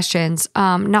asking the questions,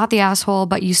 not the asshole,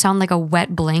 but you sound like a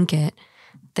wet blanket.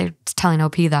 They're telling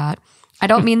OP that. I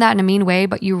don't mean that in a mean way,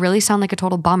 but you really sound like a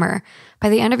total bummer. By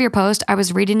the end of your post, I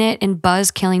was reading it in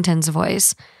Buzz Killington's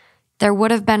voice. There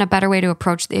would have been a better way to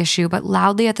approach the issue, but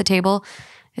loudly at the table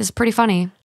is pretty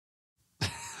funny.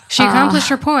 She accomplished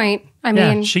her point. I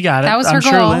mean, she got it. That was her I'm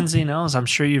goal. sure Lindsay knows. I'm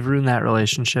sure you've ruined that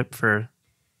relationship for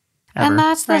ever. And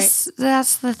that's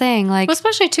the thing. Like, Well,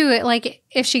 especially too, like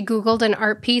if she Googled an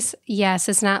art piece, yes,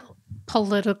 it's not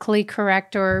politically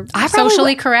correct or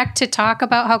socially correct to talk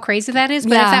about how crazy that is.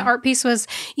 But if that art piece was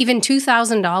even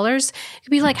 $2,000,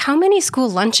 it'd be like, how many school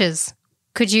lunches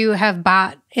could you have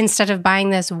bought instead of buying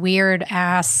this weird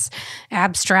ass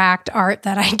abstract art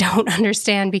that I don't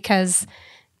understand because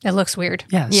it looks weird?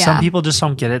 Yeah, some people just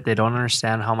don't get it. They don't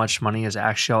understand how much money is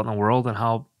actually out in the world and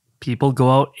how people go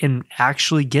out and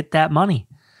actually get that money.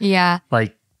 Yeah.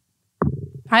 Like,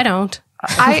 I don't.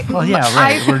 Well, yeah,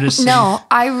 right. We're just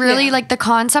I really like the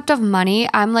concept of money.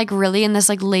 I'm like really in this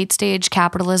like late stage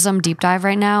capitalism deep dive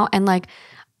right now. And like,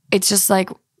 it's just like,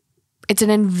 it's an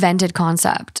invented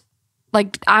concept.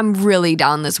 Like, I'm really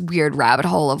down this weird rabbit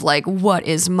hole of like, what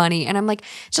is money? And I'm like,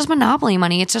 it's just monopoly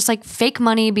money. It's just like fake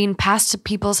money being passed to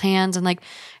people's hands. And like,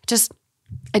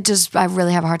 I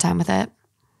really have a hard time with it.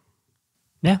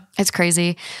 Yeah. It's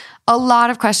crazy. A lot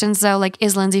of questions though, like,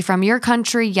 is Lindsay from your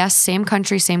country? Yes, same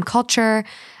country, same culture.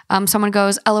 Someone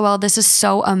goes, LOL, this is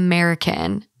so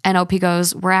American. And OP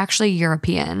goes, we're actually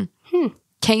European.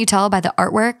 Can't you tell by the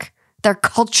artwork? They're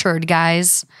cultured,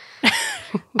 guys.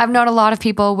 I've known a lot of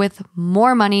people with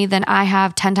more money than I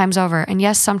have 10 times over. And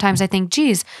yes, sometimes I think,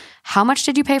 geez, how much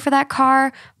did you pay for that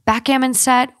car? Backgammon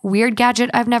set, weird gadget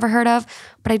I've never heard of.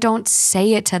 But I don't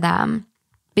say it to them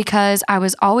because I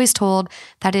was always told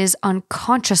that is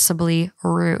unconsciously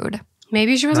rude.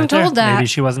 Maybe she wasn't told that. Maybe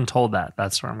she wasn't told that.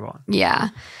 That's where I'm going. Yeah.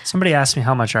 Somebody asked me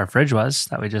how much our fridge was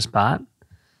that we just bought.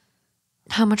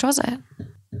 How much was it?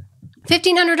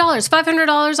 $1,500,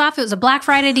 $500 off. It was a Black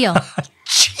Friday deal.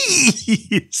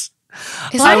 Jeez. Is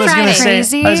Black that Friday.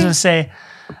 crazy? I was going to say,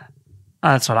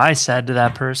 that's what I said to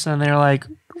that person. And they were like,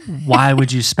 why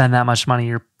would you spend that much money?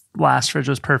 Your last fridge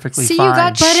was perfectly fine. You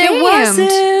got But it shamed.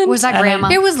 wasn't. Was that And grandma?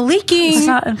 It was leaking. It's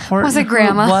not important. Was it who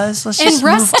grandma? It was. Let's And just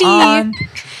rusty. move on.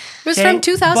 It was Okay, from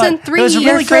 2003. but it was a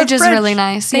Your really fridge good is fridge. really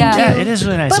nice. Thank Yeah. you. Yeah, it is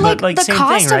really nice. But like the same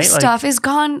cost thing, right? of stuff is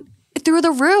gone through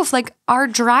the roof. Like our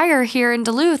dryer here in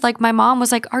Duluth, like my mom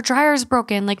was like, our dryer's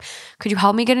broken. Like, could you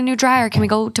help me get a new dryer? Can we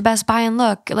go to Best Buy and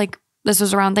look? Like, this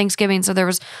was around Thanksgiving, so there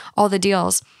was all the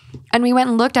deals. And we went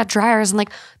and looked at dryers, and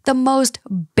like the most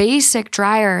basic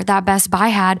dryer that Best Buy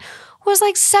had was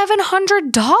like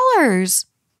 $700.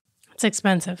 It's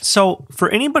expensive. So for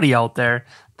anybody out there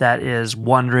that is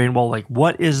wondering, well, like,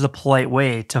 what is the polite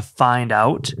way to find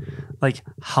out, like,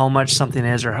 how much something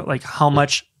is, or like how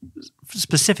much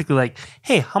specifically, like,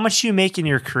 hey, how much do you make in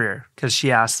your career? Because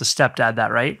she asked the stepdad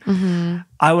that, right? Mm-hmm.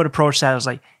 I would approach that as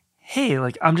like, hey,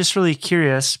 like, I'm just really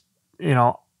curious. You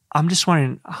know, I'm just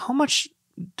wondering, how much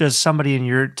does somebody in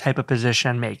your type of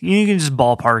position make? You can just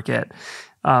ballpark it.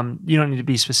 You don't need to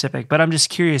be specific, but I'm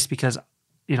just curious because,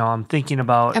 you know, I'm thinking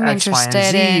about I'm X, Y, and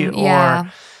interested Z, in, yeah.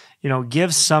 or, you know,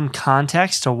 give some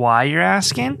context to why you're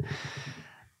asking.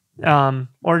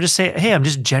 Or just say, hey, I'm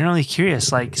just generally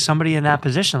curious, like somebody in that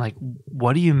position, like,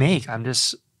 what do you make? I'm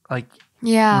just like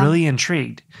really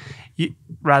intrigued,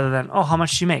 rather than, oh, how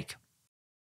much do you make?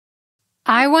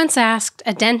 I once asked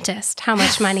a dentist how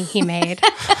much money he made.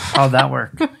 How'd that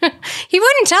work? He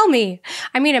wouldn't tell me.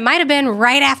 I mean, it might have been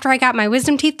right after I got my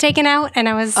wisdom teeth taken out, and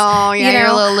I was, you're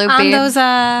a little loopy.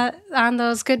 on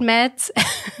those good meds.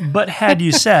 But had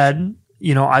you said,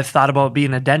 you know, I've thought about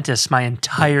being a dentist my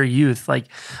entire youth. Like,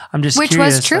 I'm just Which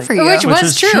curious. was true like, for you. Which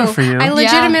was true for you. I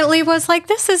legitimately was like,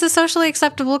 this is a socially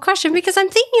acceptable question because I'm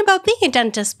thinking about being a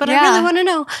dentist, but I really want to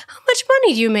know, how much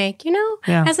money do you make? You know,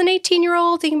 as an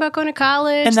 18-year-old thinking about going to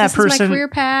college, and that this is my career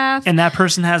path. And that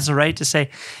person has the right to say,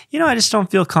 you know, I just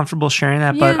don't feel comfortable sharing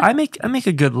that, but I make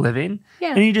a good living.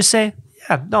 Yeah. And you just say,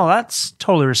 yeah, no, that's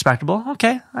totally respectable.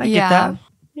 Okay, I get that.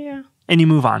 Yeah. And you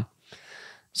move on.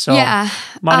 So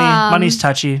money's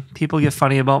touchy. People get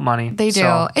funny about money. They do.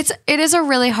 So. It is a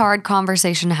really hard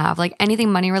conversation to have, like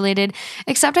anything money related,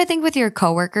 except I think with your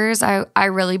coworkers, I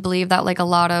really believe that like a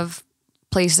lot of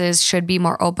places should be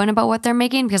more open about what they're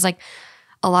making because like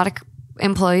a lot of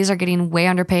employees are getting way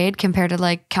underpaid compared to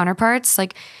like counterparts.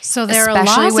 Like, so there are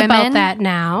laws about that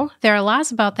now.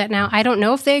 I don't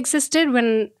know if they existed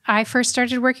when I first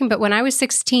started working, but when I was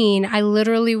 16, I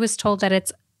literally was told that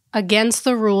it's against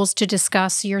the rules to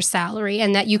discuss your salary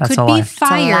and that you That's could a be lie.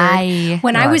 fired.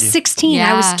 When I was 16, I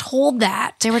Yeah. was told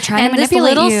that. They were trying and to this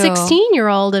manipulate little you.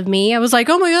 16-year-old of me, I was like,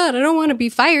 oh my God, I don't want to be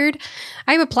fired.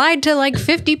 I applied to like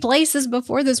 50 places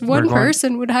before this one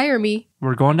person would hire me.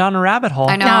 We're going down a rabbit hole.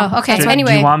 I know. No, okay, Do, so do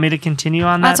anyway. you want me to continue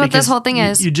on that? That's what this Because whole thing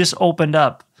is. You just opened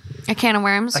up A can of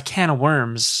worms. a can of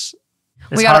worms.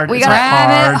 It's We gotta- hard. we It's gotta- a hard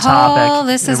Rabbit hole. topic.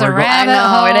 This is We're a go- rabbit I know,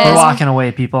 hole. it We're is. walking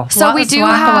away, people. So we Let's do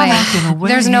walk have away.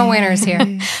 There's no winners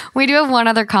here. we do have one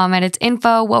other comment. It's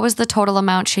info. What was the total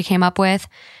amount she came up with?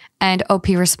 And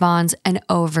OP responds, an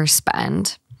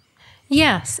overspend.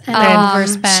 Yes, and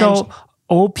overspend. So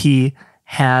OP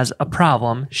has a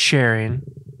problem sharing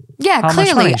Yeah, how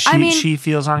clearly. much money I mean, she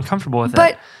feels uncomfortable with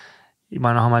but it. You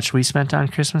want to know how much we spent on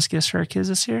Christmas gifts for our kids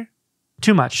this year?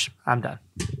 Too much. I'm done.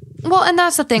 well, and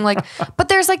that's the thing. Like, but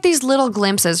there's like these little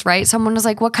glimpses, right? Someone was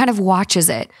like, "What kind of watch is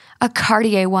it?" A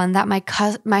Cartier one that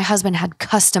my husband had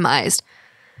customized.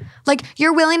 Like,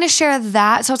 you're willing to share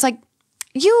that, so it's like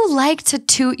you like to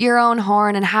toot your own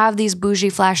horn and have these bougie,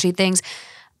 flashy things.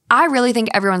 I really think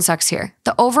everyone sucks here.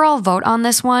 The overall vote on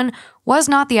this one was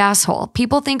not the asshole.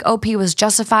 People think OP was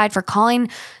justified for calling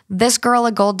this girl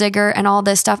a gold digger and all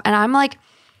this stuff. And I'm like,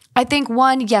 I think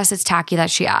one, yes, it's tacky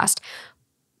that she asked.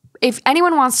 If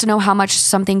anyone wants to know how much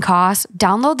something costs,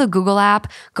 download the Google app,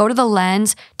 go to the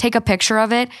lens, take a picture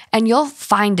of it, and you'll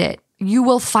find it. You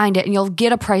will find it and you'll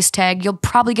get a price tag. You'll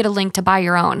probably get a link to buy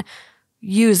your own.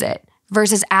 Use it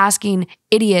versus asking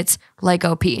idiots like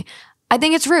OP. I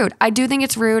think it's rude. I do think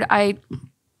it's rude. I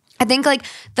think like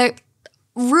the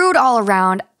rude all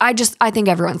around. I think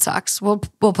everyone sucks. We'll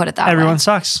put it that way. Everyone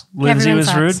sucks. Lindsay Everyone was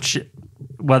sucks. rude,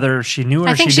 whether she knew or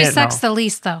I think she she didn't sucks know. the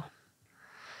least, though.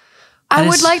 I I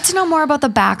would just- like to know more about the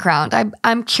background.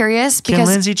 I'm curious Can because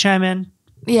Lindsay chime in?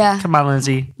 yeah, Come on,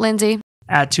 Lindsay. Lindsay.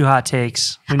 Add 2 hot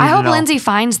takes. We need I to hope know. Lindsay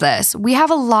finds this. We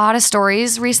have a lot of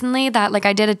stories recently that like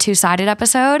I did a 2-sided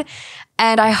episode.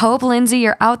 And I hope, Lindsay,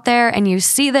 you're out there and you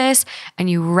see this and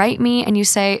you write me and you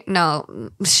say,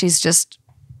 no, she's just,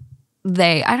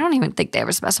 I don't even think they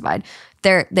ever specified.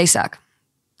 They suck.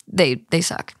 They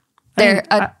suck. They're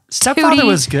a Stepfather tootie.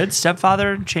 was good.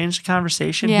 Stepfather changed the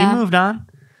conversation. Yeah. He moved on.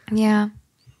 Yeah.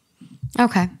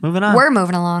 Okay. Moving on. We're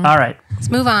moving along. All right. Let's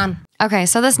move on. Okay,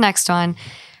 so this next one.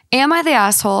 Am I the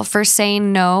asshole for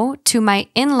saying no to my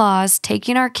in-laws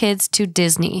taking our kids to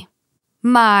Disney?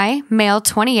 My male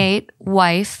 28,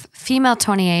 wife, female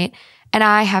 28, and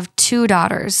I have 2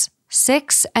 daughters,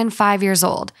 6 and 5 years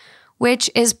old, which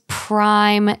is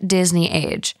prime Disney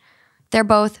age. They're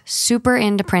both super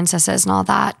into princesses and all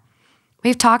that.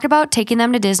 We've talked about taking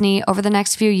them to Disney over the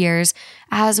next few years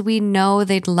as we know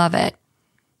they'd love it.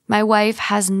 My wife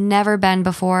has never been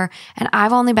before, and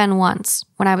I've only been once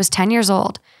when I was 10 years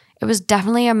old. It was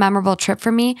definitely a memorable trip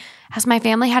for me as my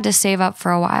family had to save up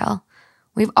for a while.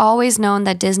 We've always known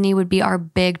that Disney would be our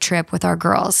big trip with our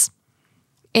girls.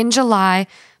 In July,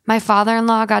 my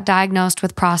father-in-law got diagnosed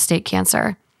with prostate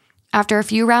cancer. After a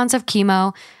few rounds of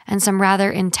chemo and some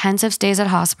rather intensive stays at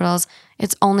hospitals,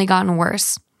 it's only gotten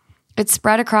worse. It's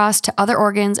spread across to other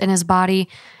organs in his body,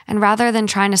 and rather than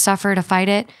trying to suffer to fight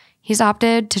it, he's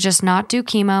opted to just not do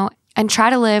chemo and try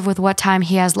to live with what time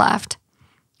he has left.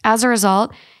 As a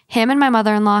result, him and my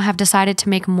mother-in-law have decided to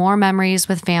make more memories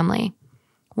with family.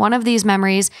 One of these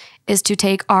memories is to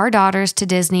take our daughters to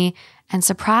Disney and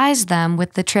surprise them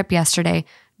with the trip yesterday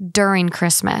during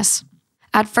Christmas.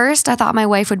 At first, I thought my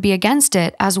wife would be against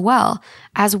it as well,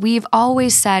 as we've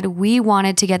always said we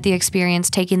wanted to get the experience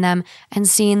taking them and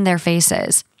seeing their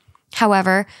faces.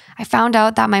 However, I found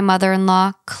out that my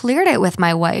mother-in-law cleared it with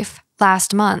my wife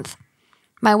last month.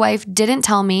 My wife didn't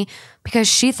tell me because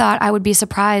she thought I would be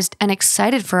surprised and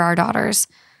excited for our daughters.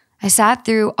 I sat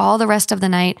through all the rest of the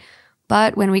night,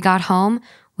 but when we got home,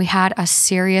 we had a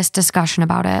serious discussion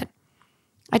about it.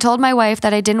 I told my wife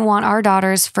that I didn't want our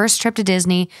daughter's first trip to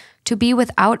Disney to be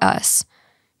without us.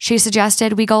 She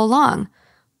suggested we go along,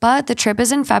 but the trip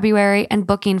is in February and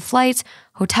booking flights,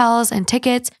 hotels, and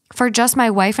tickets for just my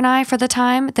wife and I for the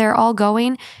time they're all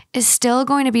going is still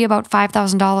going to be about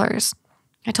 $5,000.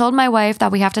 I told my wife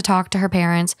that we have to talk to her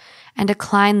parents and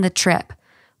decline the trip,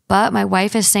 but my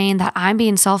wife is saying that I'm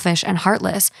being selfish and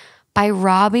heartless by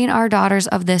robbing our daughters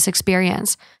of this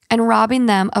experience and robbing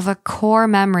them of a core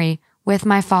memory with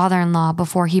my father-in-law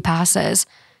before he passes.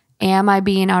 Am I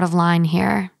being out of line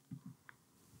here?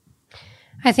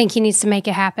 I think he needs to make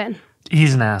it happen.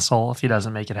 He's an asshole if he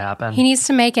doesn't make it happen. He needs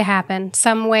to make it happen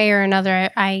some way or another.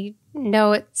 I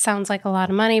know it sounds like a lot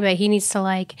of money, but he needs to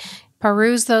like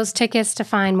peruse those tickets to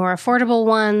find more affordable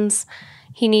ones.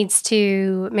 He needs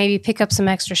to maybe pick up some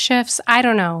extra shifts. I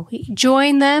don't know.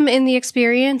 Join them in the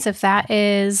experience if that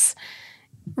is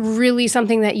really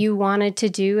something that you wanted to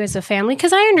do as a family?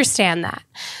 Because I understand that.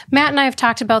 Matt and I have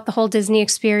talked about the whole Disney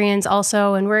experience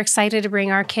also, and we're excited to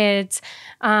bring our kids.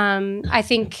 I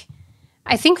think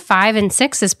 5 and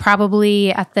 6 is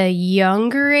probably at the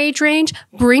younger age range.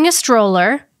 Bring a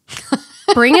stroller.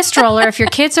 Bring a stroller. If your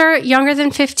kids are younger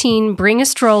than 15, bring a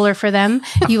stroller for them.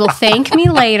 You will thank me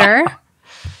later.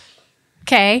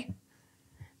 Okay.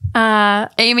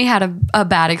 Amy had a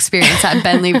bad experience at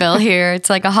Bentleyville here. It's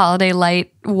like a holiday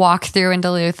light walkthrough in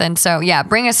Duluth. And so, yeah,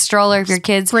 bring a stroller if your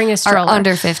kids are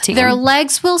under 15. Their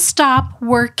legs will stop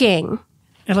working.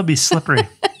 It'll be slippery.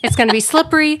 It's going to be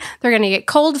slippery. They're going to get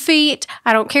cold feet.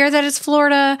 I don't care that it's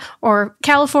Florida or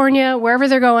California, wherever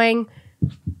they're going.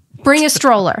 Bring a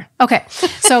stroller. Okay.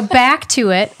 So back to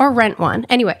it, or rent one.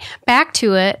 Anyway, back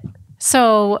to it.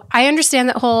 So I understand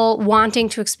that whole wanting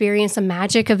to experience the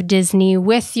magic of Disney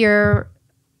with your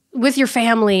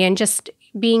family and just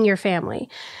being your family.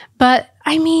 But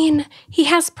I mean, he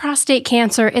has prostate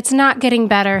cancer. It's not getting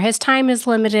better. His time is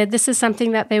limited. This is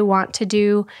something that they want to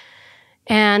do.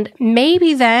 And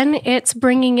maybe then it's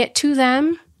bringing it to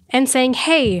them and saying,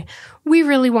 hey, we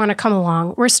really want to come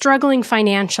along. We're struggling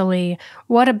financially.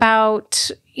 What about,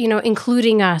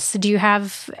 including us? Do you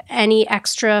have any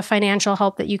extra financial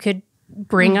help that you could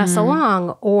bring us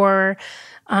along, or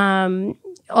a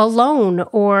loan,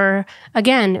 or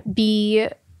again, be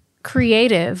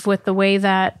creative with the way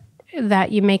that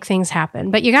you make things happen.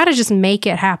 But you got to just make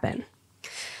it happen.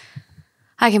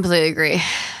 I completely agree.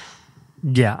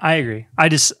 Yeah, I agree.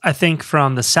 I think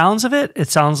from the sounds of it, it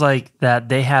sounds like that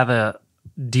they have a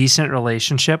decent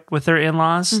relationship with their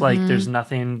in-laws. Like there's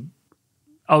nothing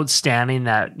outstanding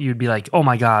that you'd be like, oh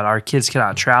my God, our kids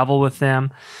cannot travel with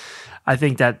them. I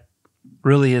think that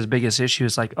really his biggest issue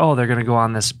is like, oh, they're going to go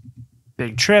on this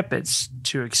big trip. It's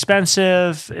too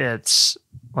expensive. It's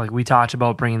like we talked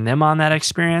about bringing them on that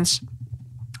experience.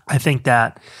 I think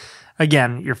that,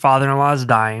 again, your father-in-law is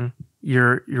dying.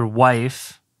 Your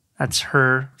wife, that's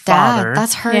her father.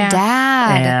 That's her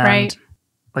dad. And right.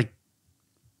 Like,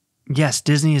 yes,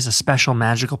 Disney is a special,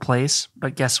 magical place,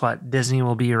 but guess what? Disney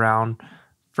will be around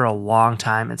for a long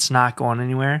time. It's not going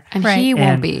anywhere. And he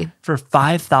won't be. For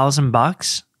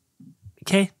 $5,000,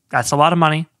 okay, that's a lot of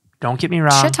money. Don't get me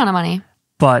wrong. Shit ton of money.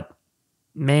 But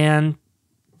man,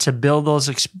 to build those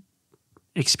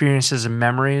experiences and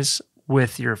memories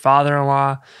with your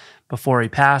father-in-law before he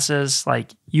passes,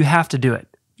 like, you have to do it.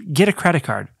 Get a credit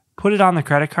card. Put it on the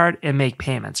credit card and make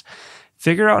payments.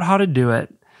 Figure out how to do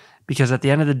it, because at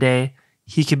the end of the day,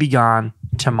 he could be gone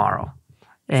tomorrow.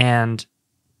 And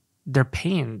they're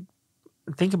paying.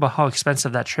 Think about how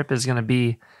expensive that trip is going to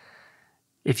be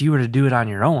if you were to do it on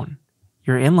your own.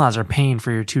 Your in-laws are paying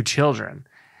for your 2 children.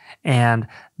 And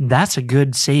that's a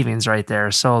good savings right there.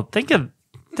 So think of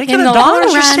the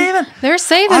dollars you're saving. They're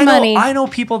saving money. I know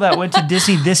people that went to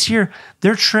Disney this year.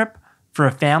 Their trip for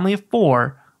a family of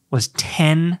 4 was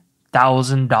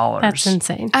 $10,000. That's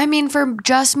insane. I mean, for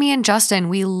just me and Justin,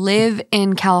 we live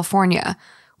in California.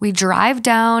 We drive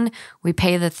down, we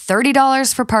pay the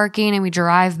 $30 for parking, and we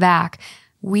drive back.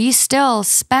 We still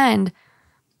spend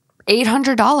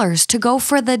 $800 to go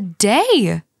for the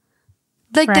day.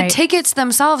 Like, the tickets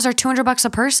themselves are $200 a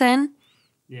person.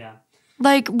 Yeah.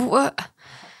 Like, what?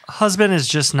 Husband is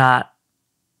just not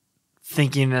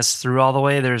thinking this through all the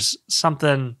way. There's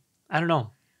something, I don't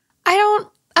know. I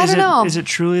don't know. Is it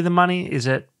truly the money?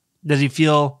 Does he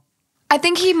feel? I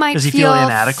think he might Does he feel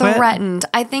inadequate? Threatened.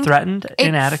 I think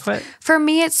inadequate. For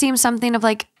me, it seems something of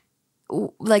like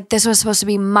this was supposed to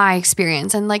be my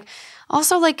experience, and like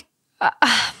also like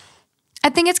I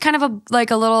think it's kind of a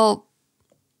little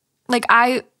like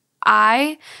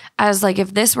I as like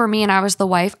if this were me and I was the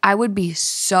wife, I would be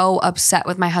so upset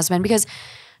with my husband, because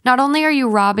not only are you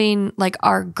robbing like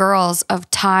our girls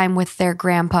of time with their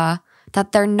grandpa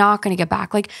that they're not going to get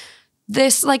back. Like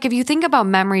this, like if you think about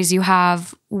memories you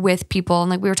have with people,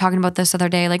 and like we were talking about this the other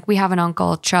day, like we have an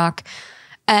uncle, Chuck,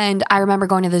 and I remember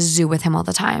going to the zoo with him all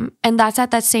the time. And that's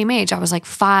at that same age. I was like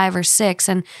 5 or 6,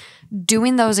 and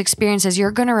doing those experiences,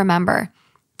 you're going to remember.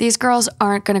 These girls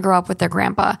aren't going to grow up with their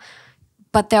grandpa,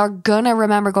 but they're going to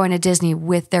remember going to Disney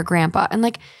with their grandpa. And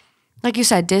like you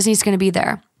said, Disney's going to be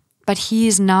there, but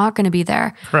he's not going to be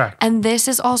there. Correct. And this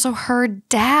is also her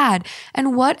dad.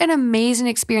 And what an amazing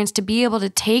experience to be able to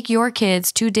take your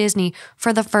kids to Disney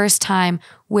for the first time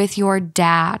with your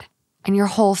dad and your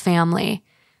whole family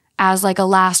as like a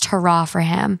last hurrah for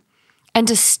him. And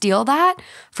to steal that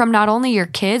from not only your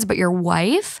kids, but your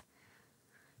wife,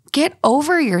 get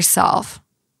over yourself.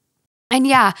 And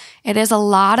yeah, it is a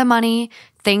lot of money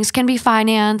things can be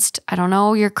financed. I don't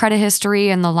know your credit history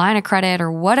and the line of credit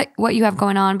or what you have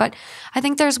going on, but I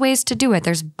think there's ways to do it.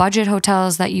 There's budget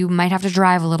hotels that you might have to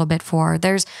drive a little bit for.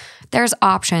 There's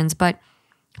options, but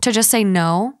to just say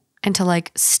no and to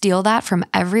like steal that from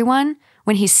everyone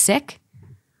when he's sick.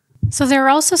 So there are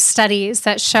also studies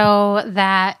that show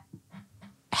that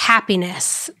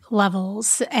happiness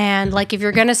levels and like if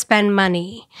you're going to spend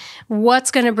money,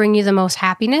 what's going to bring you the most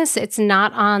happiness? It's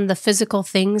not on the physical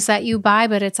things that you buy,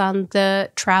 but it's on the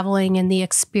traveling and the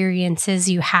experiences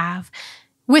you have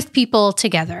with people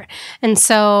together. And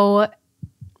so,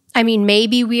 I mean,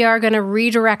 maybe we are going to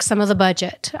redirect some of the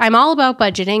budget. I'm all about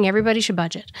budgeting. Everybody should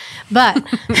budget. But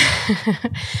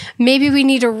maybe we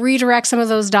need to redirect some of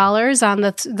those dollars on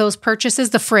those purchases,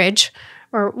 the fridge,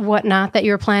 or whatnot that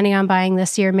you're planning on buying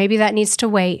this year. Maybe that needs to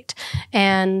wait.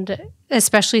 And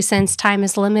especially since time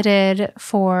is limited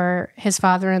for his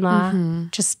father-in-law,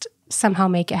 just somehow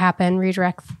make it happen,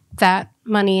 redirect that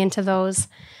money into those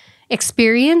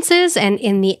experiences. And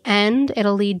in the end,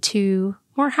 it'll lead to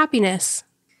more happiness.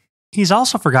 He's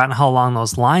also forgotten how long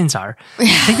those lines are.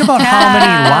 Think about how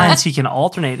many lines he can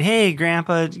alternate. Hey,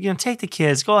 Grandpa, take the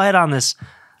kids. Go ahead on this.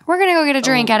 We're going to go get a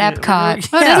drink at Epcot.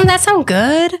 Oh, doesn't that sound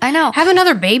good? I know. Have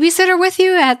another babysitter with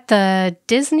you at the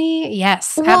Disney?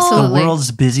 Yes, The absolutely.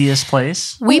 world's busiest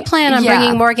place. We plan on Yeah.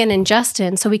 bringing Morgan and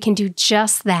Justin so we can do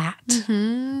just that.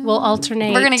 We'll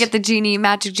alternate. We're going to get the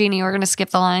magic genie. We're going to skip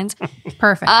the lines.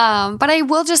 Perfect. But I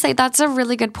will just say that's a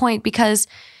really good point because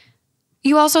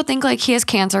you also think like he has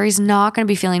cancer. He's not going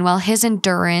to be feeling well. His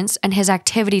endurance and his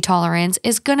activity tolerance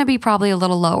is going to be probably a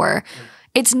little lower.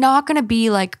 It's not going to be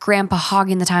like grandpa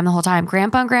hogging the time the whole time.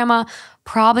 Grandpa and grandma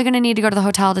probably going to need to go to the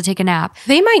hotel to take a nap.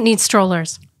 They might need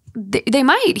strollers. They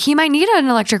might. He might need an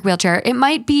electric wheelchair. It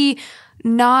might be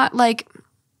not like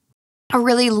a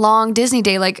really long Disney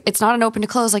day. Like it's not an open to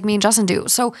close like me and Justin do.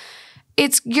 So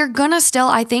you're going to still,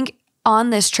 I think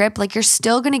on this trip, like you're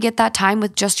still going to get that time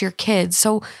with just your kids.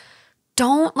 So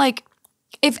don't like,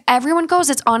 if everyone goes,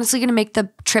 it's honestly going to make the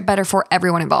trip better for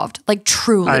everyone involved. Like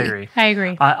truly. I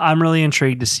agree. I'm really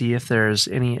intrigued to see if there's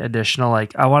any additional,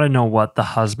 like, I want to know what the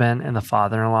husband and the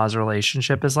father-in-law's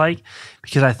relationship is like,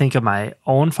 because I think of my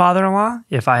own father-in-law.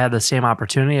 If I had the same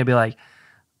opportunity, I'd be like,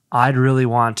 I'd really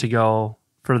want to go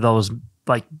for those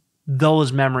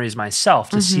memories myself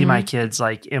to see my kids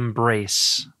like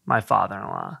embrace my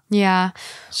father-in-law. Yeah.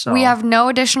 So We have no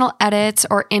additional edits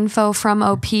or info from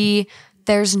OP.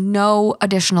 There's no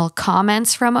additional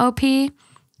comments from OP.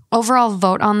 Overall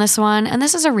vote on this one, and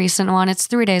this is a recent one. It's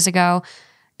 3 days ago.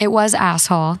 It was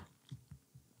asshole.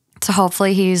 So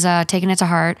hopefully he's taking it to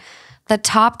heart. The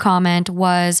top comment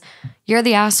was, "You're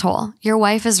the asshole. Your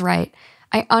wife is right.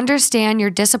 I understand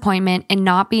your disappointment in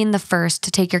not being the first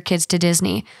to take your kids to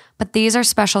Disney, but these are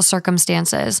special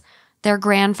circumstances. Their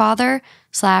grandfather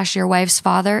 / your wife's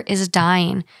father is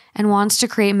dying and wants to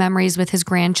create memories with his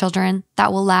grandchildren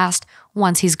that will last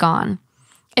once he's gone.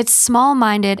 It's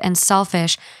small-minded and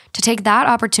selfish to take that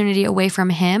opportunity away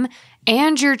from him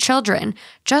and your children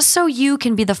just so you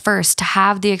can be the first to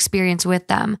have the experience with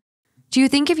them. Do you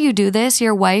think if you do this,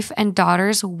 your wife and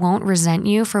daughters won't resent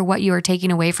you for what you are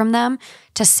taking away from them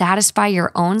to satisfy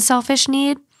your own selfish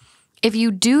need? If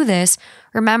you do this,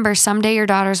 remember someday your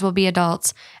daughters will be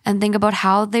adults and think about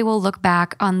how they will look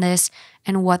back on this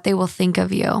and what they will think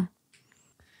of you."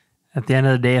 At the end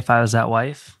of the day, if I was that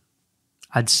wife,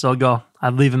 I'd still go.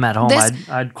 I'd leave him at home.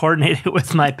 I'd coordinate it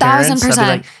with my parents. 1000%. I'd be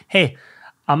like, hey,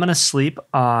 I'm going to sleep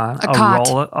on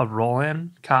a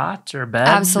roll-in cot or bed.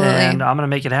 Absolutely. And I'm going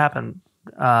to make it happen.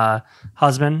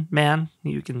 Husband, man,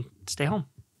 you can stay home.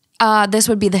 This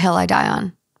would be the hill I die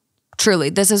on. Truly,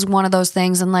 this is one of those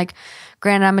things. And like,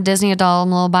 granted, I'm a Disney adult,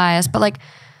 I'm a little biased, but like,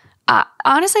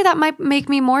 honestly, that might make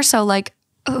me more so like,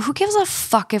 who gives a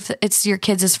fuck if it's your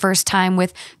kids' first time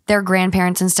with their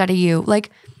grandparents instead of you?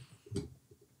 Like,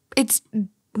 it's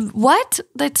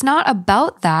not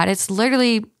about that. It's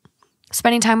literally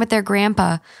spending time with their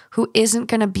grandpa who isn't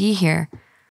going to be here.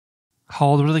 How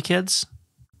old were the kids?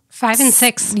 5 and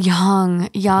 6. Young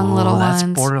little that's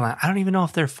ones. borderline. I don't even know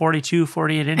if they're 42,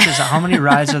 48 inches. How many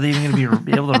rides are they even going to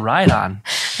be able to ride on?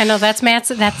 I know that's Matt's.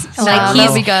 That's No, like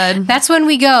that'll be good. That's when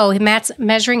we go. Matt's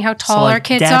measuring how tall our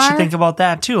kids Dad are. should think about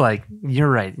that too. Like, you're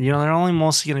right. They're only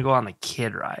mostly going to go on the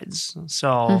kid rides.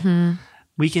 So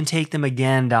we can take them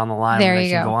again down the line There when they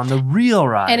you can go. go on the real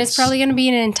rides. And it's probably going to be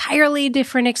an entirely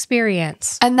different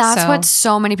experience. And that's So- what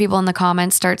so many people in the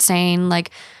comments start saying.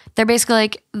 Like, they're basically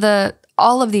like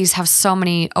all of these have so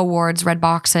many awards, red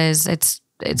boxes.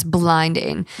 It's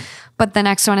blinding. But the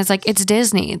next one is like, it's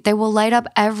Disney. They will light up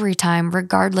every time,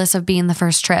 regardless of being the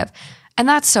first trip. And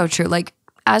that's so true. Like,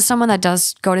 as someone that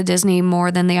does go to Disney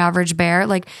more than the average bear,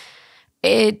 like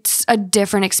it's a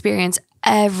different experience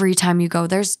every time you go.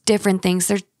 There's different things.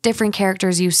 There's different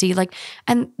characters you see. Like,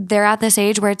 and they're at this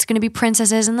age where it's going to be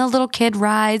princesses and the little kid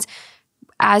rides.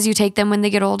 As you take them when they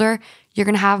get older, you're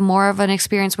going to have more of an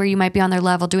experience where you might be on their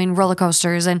level doing roller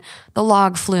coasters and the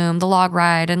log flume, the log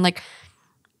ride. And like,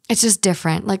 it's just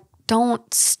different. Like,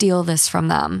 don't steal this from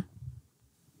them.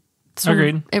 So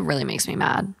Agreed. it really makes me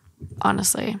mad,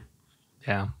 honestly.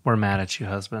 Yeah, we're mad at you,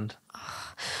 husband.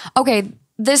 Okay,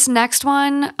 this next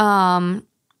one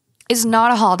is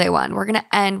not a holiday one. We're going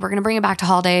to bring it back to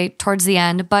holiday towards the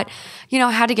end, but you know,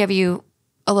 I had to give you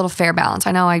a little fair balance.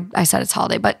 I know I said it's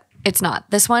holiday, but it's not.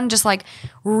 This one just like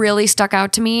really stuck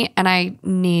out to me, and I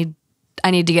need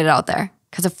to get it out there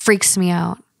because it freaks me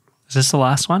out. Is this the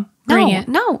last one? Bring it.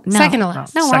 No. Second to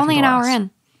last. No, we're Second only to an hour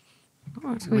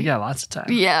last. in. We got lots of time.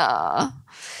 Yeah.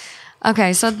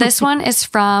 Okay, so this one is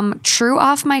from True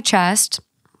Off My Chest,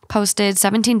 posted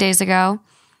 17 days ago,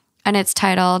 and it's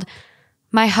titled,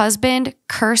 "My husband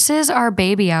curses our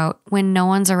baby out when no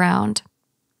one's around."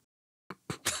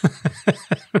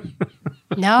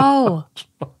 No.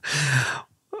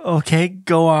 Okay,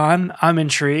 go on. I'm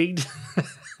intrigued.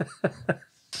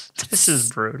 This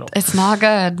is brutal. It's not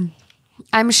good.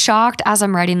 I'm shocked as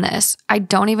I'm writing this. I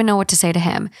don't even know what to say to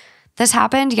him. This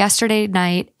happened yesterday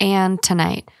night and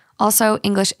tonight. Also,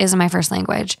 English isn't my first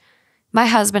language. My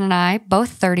husband and I,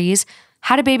 both 30s,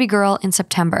 had a baby girl in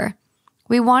September.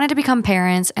 We wanted to become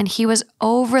parents, and he was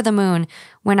over the moon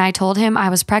when I told him I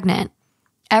was pregnant.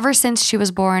 Ever since she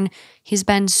was born, he's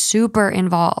been super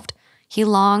involved. He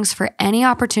longs for any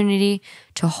opportunity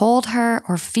to hold her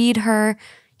or feed her.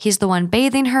 He's the one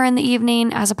bathing her in the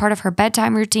evening as a part of her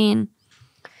bedtime routine.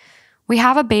 We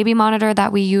have a baby monitor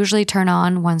that we usually turn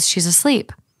on once she's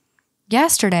asleep.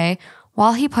 Yesterday,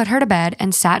 while he put her to bed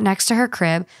and sat next to her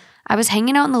crib, I was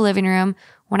hanging out in the living room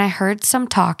when I heard some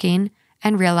talking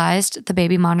and realized the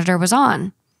baby monitor was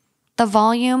on. The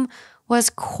volume was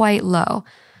quite low,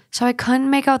 so I couldn't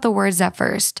make out the words at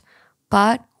first,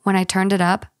 but when I turned it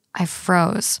up, I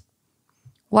froze.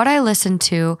 What I listened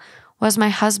to was my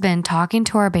husband talking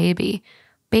to our baby,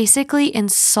 basically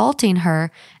insulting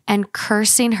her and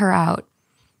cursing her out.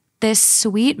 This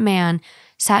sweet man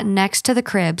sat next to the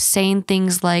crib saying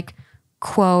things like,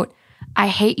 quote, "I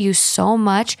hate you so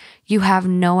much, you have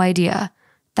no idea.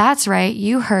 That's right,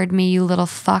 you heard me, you little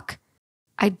fuck.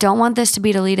 I don't want this to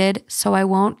be deleted, so I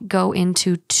won't go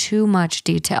into too much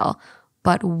detail,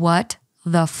 but what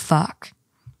the fuck?"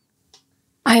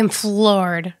 I am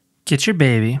floored. Get your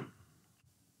baby,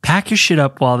 pack your shit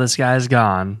up while this guy's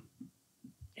gone,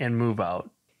 and move out.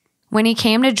 When he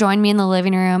came to join me in the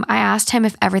living room, I asked him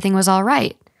if everything was all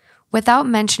right, without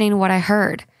mentioning what I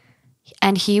heard.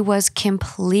 And he was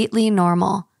completely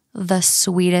normal, the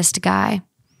sweetest guy.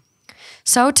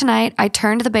 So tonight, I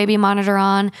turned the baby monitor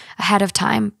on ahead of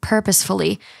time,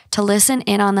 purposefully, to listen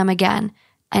in on them again.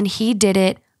 And he did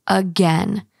it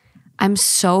again. I'm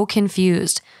so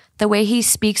confused. The way he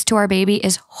speaks to our baby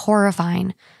is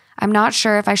horrifying. I'm not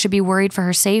sure if I should be worried for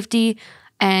her safety,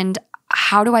 and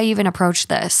how do I even approach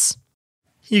this?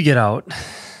 You get out.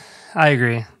 I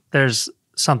agree. There's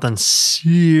something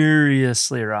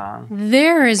seriously wrong.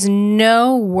 There is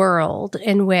no world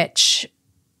in which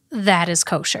that is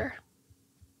kosher.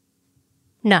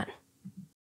 None.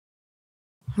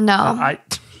 No.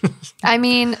 I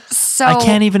mean, so I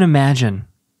can't even imagine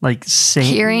like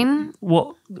saying hearing.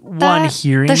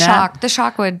 hearing the that,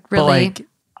 shock would but really. like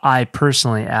I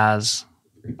personally, as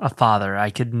a father, I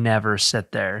could never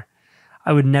sit there.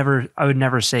 I would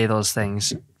never say those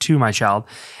things to my child.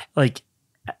 Like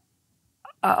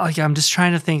I'm just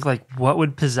trying to think like what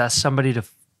would possess somebody to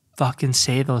fucking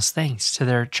say those things to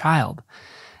their child.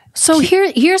 So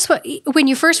here's what, when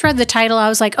you first read the title, I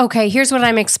was like, okay, here's what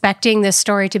I'm expecting this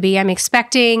story to be. I'm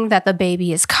expecting that the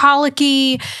baby is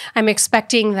colicky. I'm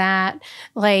expecting that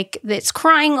like it's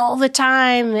crying all the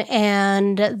time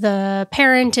and the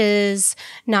parent is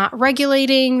not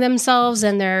regulating themselves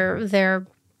and they're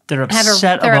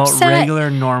upset about regular,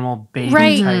 normal baby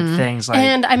type things. Like,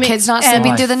 and I mean, kids not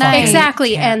sleeping through the night.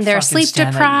 Exactly. And they're sleep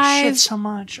deprived so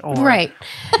much. Or, right.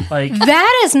 Like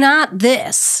that is not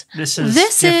this. This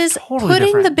is totally putting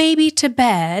different. the baby to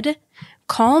bed,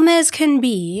 calm as can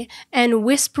be, and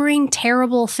whispering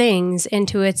terrible things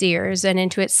into its ears and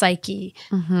into its psyche.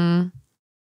 Mm-hmm.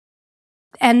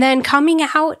 And then coming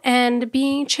out and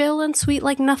being chill and sweet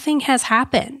like nothing has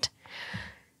happened.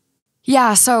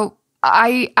 Yeah, so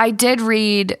I did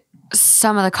read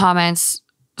some of the comments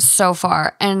so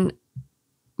far, and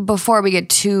before we get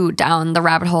too down the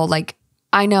rabbit hole, like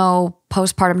I know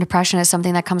postpartum depression is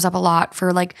something that comes up a lot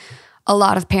for like a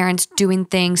lot of parents doing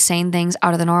things, saying things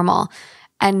out of the normal.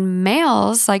 And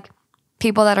males, like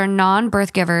people that are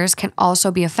non-birth givers, can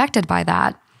also be affected by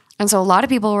that. And so a lot of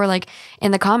people were like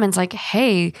in the comments like,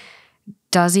 hey,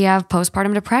 does he have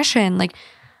postpartum depression? Like,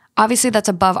 obviously that's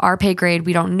above our pay grade.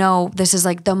 We don't know. This is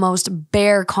like the most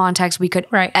bare context we could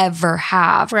ever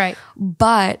have. Right.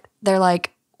 But they're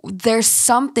like, there's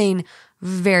something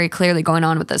very clearly going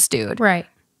on with this dude. Right.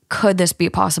 Could this be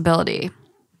a possibility?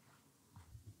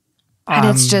 And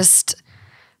it's just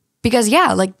because,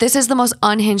 yeah, like this is the most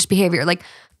unhinged behavior. Like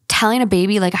telling a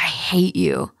baby, like, I hate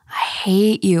you. I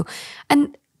hate you.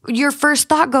 And your first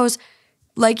thought goes,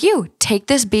 like you, take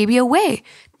this baby away.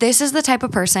 This is the type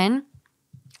of person,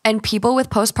 and people with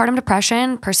postpartum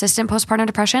depression, persistent postpartum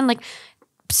depression, like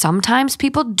sometimes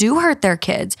people do hurt their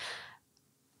kids.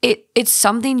 It's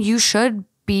something you should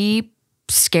be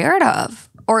scared of,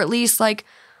 or at least like,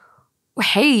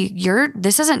 hey,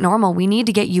 this isn't normal. We need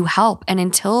to get you help. And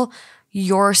until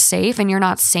you're safe and you're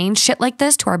not saying shit like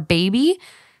this to our baby,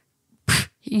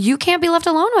 you can't be left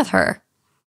alone with her.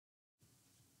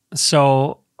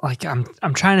 So like I'm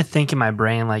trying to think in my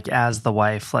brain, like as the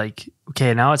wife, like,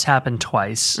 okay, now it's happened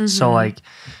twice. Mm-hmm. So like,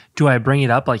 do I bring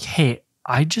it up? Like, hey,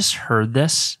 I just heard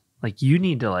this. Like, you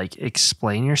need to like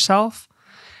explain yourself.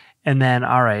 And then,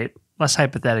 all right, let's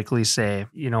hypothetically say,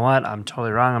 you know what? I'm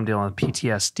totally wrong. I'm dealing with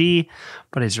PTSD,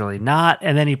 but he's really not.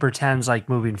 And then he pretends like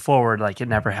moving forward, like it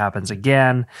never happens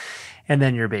again. And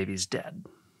then your baby's dead.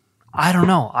 I don't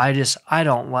know. I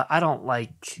don't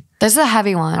like. This is a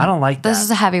heavy one. I don't like that. This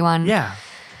is a heavy one. Yeah.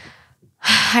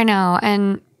 I know.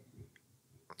 And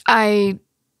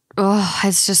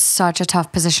it's just such a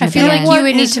tough position I to be feel in. like you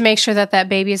would need to make sure that that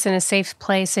baby is in a safe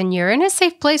place and you're in a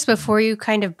safe place before you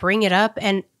kind of bring it up.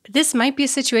 And this might be a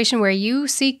situation where you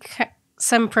seek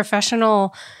some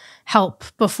professional help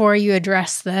before you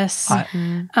address this.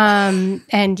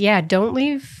 And yeah, don't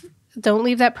leave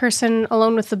that person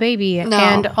alone with the baby. No.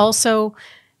 And also,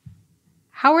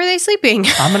 how are they sleeping?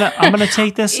 I'm gonna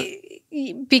take this.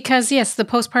 Because yes, the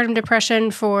postpartum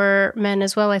depression for men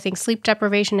as well. I think sleep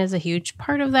deprivation is a huge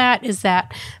part of that. Is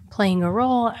that playing a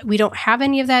role? We don't have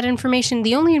any of that information.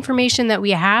 The only information that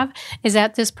we have is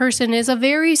that this person is a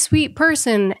very sweet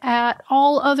person at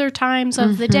all other times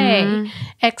of the day,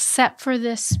 except for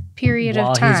this period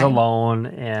of time. While he's alone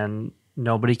and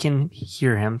nobody can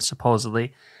hear him,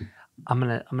 supposedly. I'm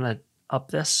gonna up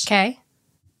this. Okay.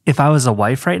 If I was a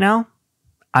wife right now,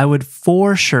 I would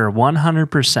for sure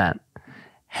 100%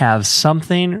 have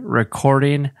something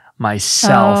recording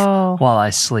myself while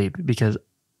I sleep, because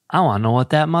I want to know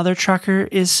what that mother trucker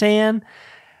is saying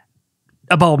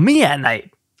about me at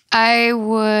night. I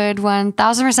would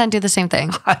 1000% do the same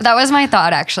thing. That was my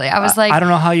thought, actually. I was like, I don't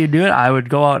know how you do it. I would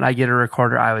go out and I get a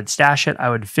recorder. I would stash it. I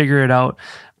would figure it out.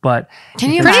 But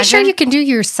can you Pretty imagine? sure you can do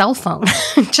your cell phone.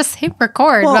 Just hit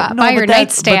record Well, no, by but your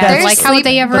that's- but nightstand. that's- Like, how would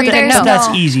they ever but even there's know? But that's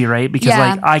No. easy, right? Because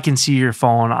Yeah. like I can see your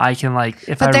phone. I can like,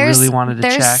 if But I really wanted to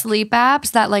there's check. sleep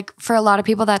apps that, like, for a lot of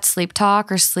people, that sleep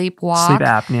talk or sleep walk. Sleep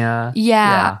apnea.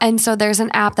 Yeah. And so there's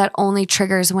an app that only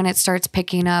triggers when it starts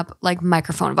picking up like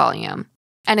microphone volume.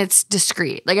 And it's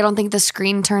discreet. Like, I don't think the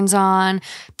screen turns on.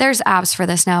 There's apps for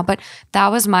this now, but that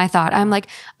was my thought. I'm like,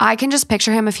 I can just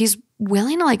picture him if he's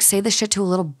willing to like say this shit to a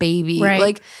little baby. Right.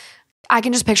 Like, I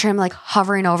can just picture him like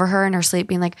hovering over her in her sleep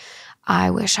being like,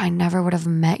 I wish I never would have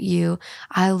met you.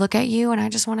 I look at you and I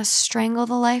just want to strangle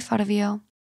the life out of you.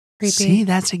 Creepy. See,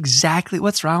 that's exactly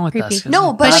what's wrong with Creepy. us. 'cause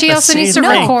No, it's but But not she the also needs to same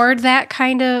thing. record that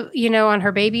kind of, on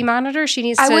her baby monitor. She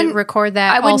needs I to wouldn't- record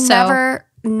that I would also. never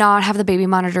not have the baby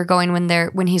monitor going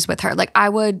when he's with her. Like, I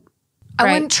Right.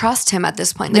 wouldn't trust him at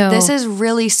this point. Like, No. this is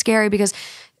really scary because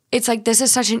it's like, this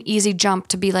is such an easy jump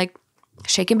to be like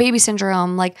shaken baby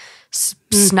syndrome, like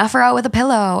snuff her out with a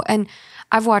pillow. And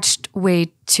I've watched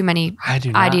way too many I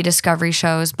do not. ID discovery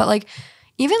shows, but like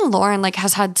even Lauren like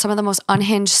has had some of the most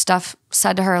unhinged stuff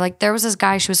said to her. Like, there was this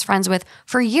guy she was friends with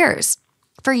for years.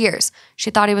 She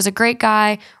thought he was a great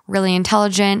guy, really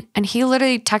intelligent. And he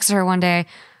literally texted her one day,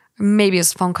 maybe it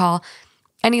was a phone call.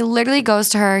 And he literally goes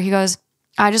to her, he goes,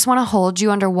 I just want to hold you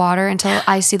underwater until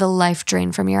I see the life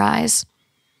drain from your eyes.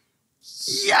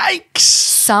 Yikes.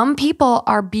 Some people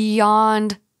are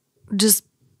beyond just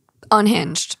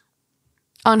unhinged.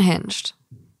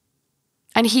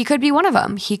 And he could be one of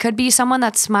them. He could be someone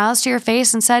that smiles to your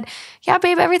face and said, yeah,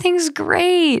 babe, everything's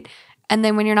great. And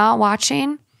then when you're not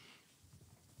watching,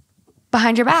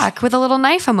 behind your back with a little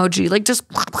knife emoji, like just,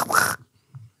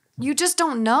 you just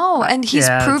don't know. And he's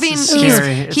Yeah, proving, it's a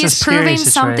scary- it's a he's scary proving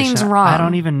situation. something's wrong. I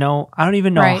don't even know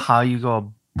Right. how you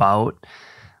go about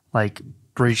like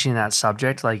breaching that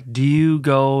subject. Like, do you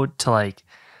go to like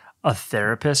a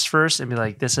therapist first and be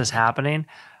like, this is happening?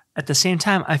 at the same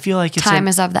time, I feel like it's Time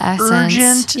is of the essence.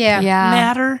 urgent Yeah.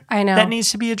 matter I know. that needs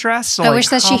to be addressed. So I like, wish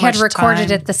that how she had much recorded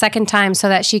time- it the second time so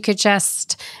that she could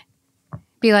just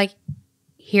be like,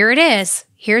 here it is.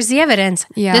 Here's the evidence.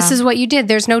 Yeah. This is what you did.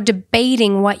 There's no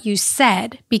debating what you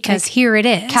said because here it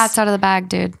is. Cat's out of the bag,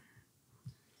 dude.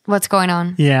 What's going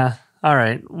on? Yeah. All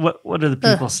right. What do the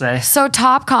people say? So,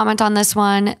 top comment on this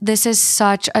one. This is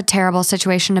such a terrible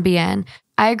situation to be in.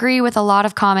 I agree with a lot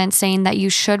of comments saying that you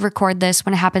should record this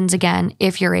when it happens again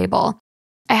if you're able.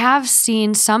 I have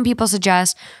seen some people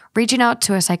suggest reaching out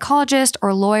to a psychologist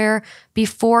or lawyer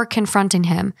before confronting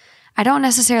him. I don't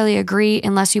necessarily agree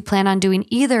unless you plan on doing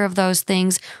either of those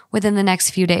things within the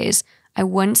next few days. I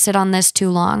wouldn't sit on this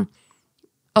too long.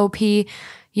 OP,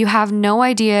 you have no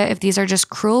idea if these are just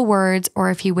cruel words or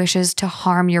if he wishes to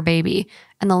harm your baby.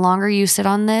 And the longer you sit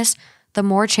on this, the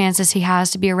more chances he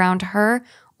has to be around her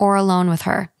or alone with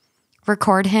her.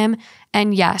 Record him,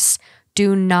 and yes,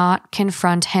 do not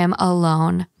confront him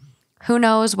alone. Who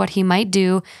knows what he might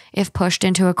do if pushed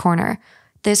into a corner.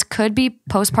 This could be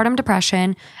postpartum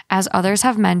depression, as others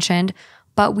have mentioned,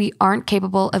 but we aren't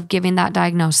capable of giving that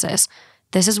diagnosis.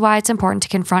 This is why it's important to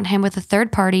confront him with a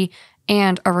third party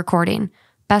and a recording.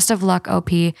 Best of luck, OP.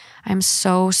 I'm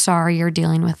so sorry you're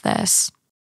dealing with this.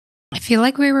 I feel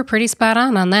like we were pretty spot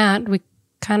on that. We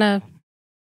kind of,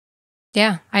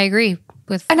 yeah, I agree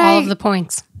with all of the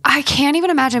points. I can't even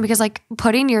imagine because like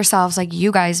putting yourselves, like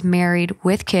you guys married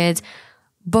with kids,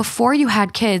 before you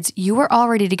had kids, you were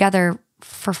already together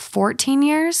for 14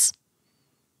 years?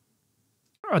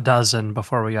 A dozen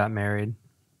before we got married.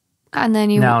 And then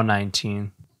you... Now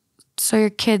 19. So your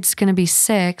kid's going to be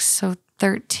 6, so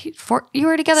 13... you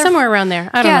were together... Somewhere around there.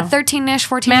 I don't know. 13-ish,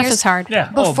 14 Math years. is hard.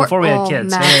 Yeah. Before we had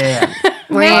kids. math. Yeah.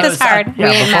 Math is hard. We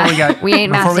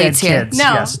ain't before we had mathletes here. kids.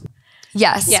 No. Yes.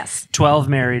 Yes. Yes. 12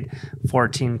 married,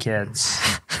 14 kids.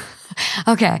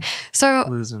 Okay. So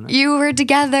Losing it. you were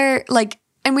together, like,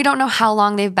 and we don't know how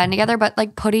long they've been together, but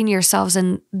like putting yourselves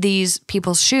in these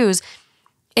people's shoes,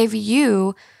 if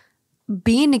you,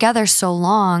 being together so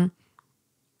long,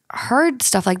 heard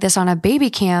stuff like this on a baby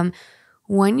cam,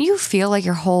 when you feel like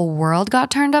your whole world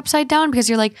got turned upside down because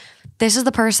you're like, this is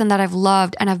the person that I've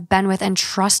loved and I've been with and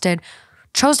trusted,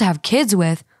 chose to have kids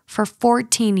with for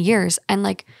 14 years. And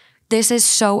like, this is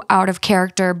so out of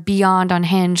character, beyond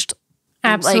unhinged.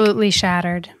 Absolutely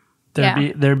shattered.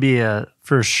 There'd be a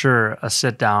for sure a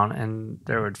sit down, and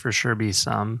there would for sure be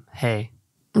some, hey,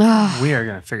 we are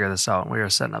going to figure this out. We are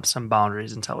setting up some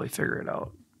boundaries until we figure it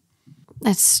out.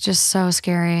 It's just so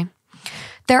scary.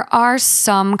 There are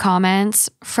some comments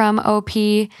from OP.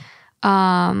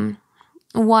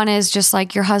 One is just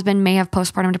like, your husband may have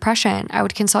postpartum depression. I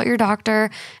would consult your doctor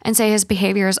and say his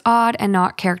behavior is odd and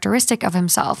not characteristic of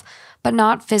himself, but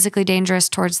not physically dangerous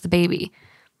towards the baby.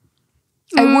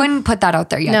 I wouldn't put that out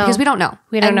there yet because we don't know.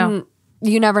 We don't know.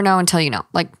 You never know until you know.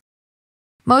 Like,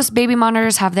 most baby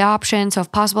monitors have the option, so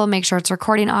if possible, make sure it's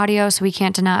recording audio so we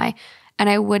can't deny. And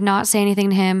I would not say anything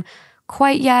to him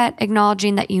quite yet,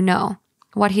 acknowledging that you know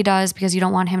what he does because you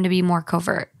don't want him to be more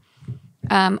covert.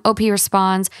 OP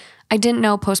responds, I didn't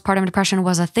know postpartum depression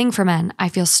was a thing for men. I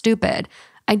feel stupid.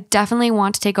 I definitely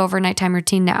want to take over a nighttime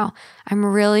routine now. I'm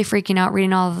really freaking out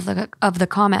reading all of the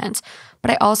comments,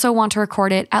 but I also want to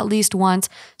record it at least once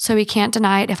so he can't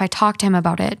deny it if I talk to him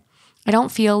about it. I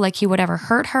don't feel like he would ever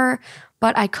hurt her,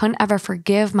 but I couldn't ever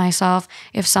forgive myself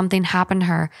if something happened to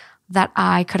her that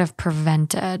I could have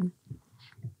prevented.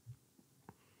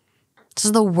 This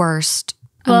is the worst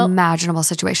imaginable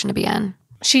situation to be in.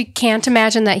 She can't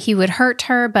imagine that he would hurt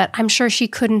her, but I'm sure she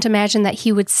couldn't imagine that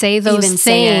he would say those Even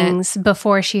say it. things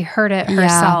before she heard it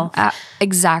herself. Yeah,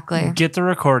 exactly. Get the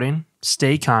recording,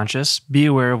 stay conscious, be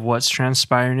aware of what's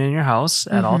transpiring in your house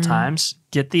at all times,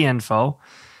 get the info,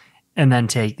 and then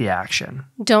take the action.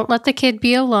 Don't let the kid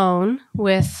be alone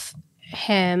with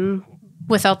him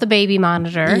without the baby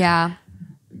monitor. Yeah.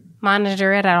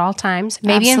 Monitor it at all times.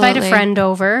 Maybe invite a Absolutely. friend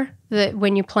over that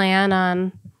when you plan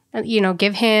on,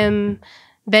 give him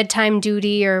bedtime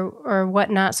duty or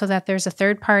whatnot so that there's a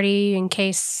third party in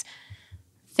case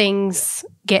things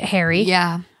get hairy.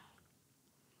 Yeah.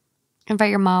 Invite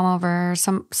your mom over or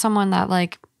someone that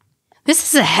like...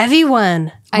 This is a heavy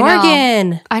one. I know.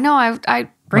 Morgan. I know, I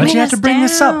Why'd you have to bring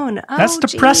this up? down. That's Oh,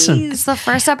 depressing. geez. it's the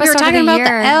first We episode were talking of the about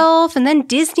year. the elf and then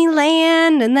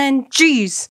Disneyland and then,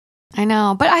 geez. I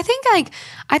know. But I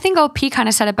think OP kind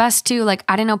of said it best too. Like,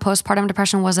 I didn't know postpartum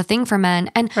depression was a thing for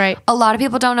men. And Right. a lot of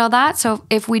people don't know that. So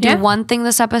if we do Yeah. one thing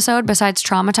this episode besides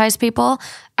traumatize people,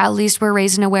 at least we're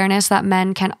raising awareness that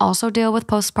men can also deal with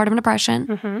postpartum depression.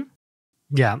 Mm-hmm.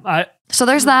 Yeah, So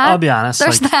there's that. I'll be honest.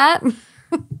 There's like, that.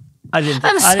 I didn't.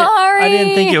 I'm I didn't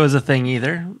sorry. think it was a thing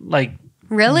either. Like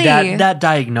Really? that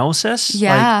diagnosis.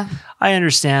 Yeah. Like, I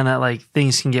understand that like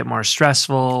things can get more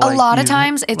stressful. A lot of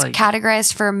times it's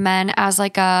categorized for men as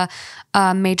like a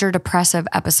major depressive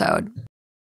episode.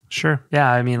 Sure.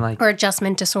 Yeah. I mean, like, or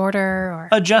adjustment disorder, or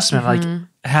adjustment, like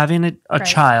having a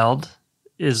child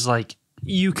is like,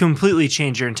 you completely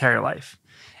change your entire life.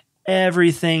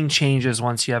 Everything changes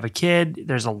once you have a kid.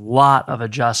 There's a lot of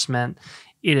adjustment.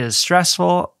 It is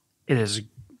stressful. It is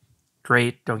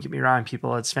great. Don't get me wrong,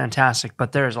 people. It's fantastic,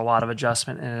 but there's a lot of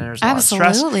adjustment and there's a lot of stress.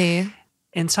 Absolutely.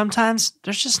 And sometimes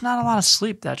there's just not a lot of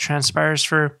sleep that transpires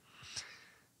for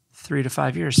 3 to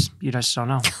 5 years. You just don't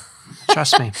know.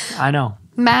 Trust me. I know.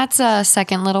 Matt's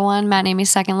second little one, Matt and Amy's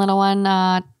second little one,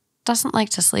 doesn't like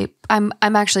to sleep. I'm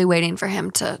actually waiting for him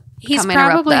to. He's come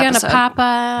probably going to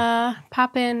episode.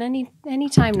 pop in any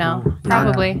time now.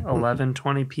 Probably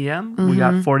 11:20 p.m. We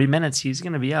got 40 minutes. He's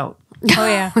going to be out. Oh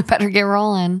yeah. We better get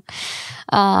rolling.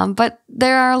 But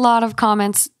there are a lot of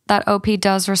comments that OP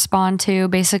does respond to.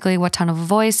 Basically, what tone of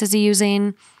voice is he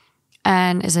using?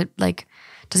 And is it like,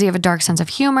 does he have a dark sense of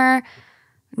humor?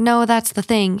 No, that's the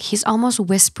thing. He's almost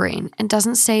whispering and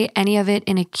doesn't say any of it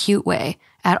in a cute way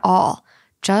at all.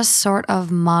 Just sort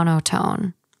of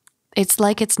monotone. It's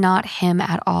like it's not him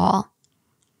at all.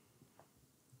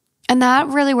 And that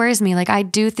really worries me. Like, I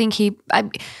do think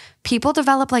people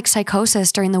develop like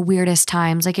psychosis during the weirdest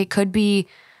times. Like, it could be,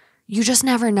 you just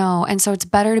never know. And so it's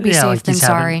better to be safe like than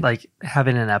sorry.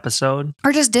 Having an episode.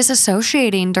 Or just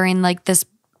disassociating during like this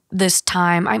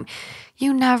time.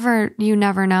 You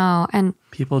never know. And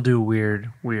people do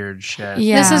weird shit.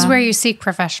 yeah. This is where you seek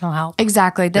professional help.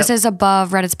 Exactly. This is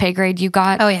above Reddit's pay grade. You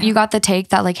got the take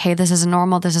that like, hey, this isn't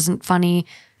normal. This isn't funny.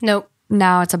 Nope.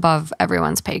 Now it's above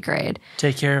everyone's pay grade.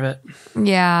 Take care of it.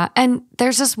 Yeah. And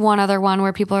there's this one other one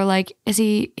where people are like,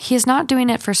 he's not doing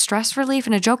it for stress relief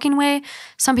in a joking way.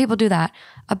 Some people do that.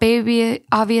 A baby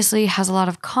obviously has a lot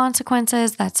of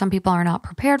consequences that some people are not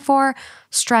prepared for.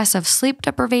 Stress of sleep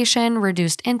deprivation,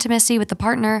 reduced intimacy with the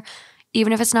partner.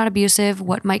 Even if it's not abusive,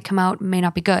 what might come out may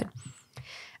not be good.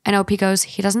 And OP goes,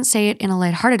 he doesn't say it in a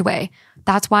lighthearted way.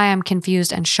 That's why I'm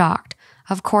confused and shocked.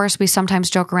 Of course, we sometimes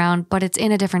joke around, but it's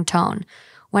in a different tone.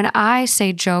 When I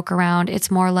say joke around,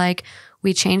 it's more like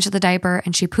we change the diaper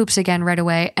and she poops again right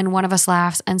away, and one of us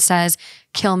laughs and says,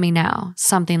 kill me now,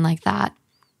 something like that.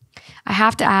 I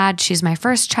have to add, she's my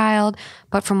first child,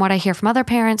 but from what I hear from other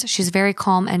parents, she's very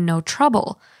calm and no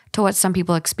trouble to what some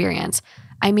people experience.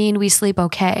 I mean, we sleep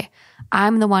okay.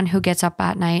 I'm the one who gets up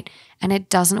at night, and it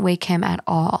doesn't wake him at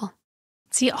all.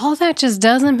 See, all that just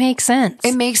doesn't make sense.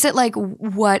 It makes it like,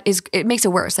 it makes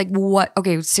it worse. Like, what,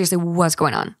 okay, seriously, what's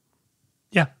going on?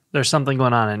 Yeah, there's something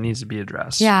going on. It needs to be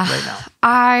addressed right now.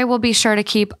 I will be sure to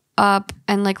keep up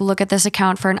and like look at this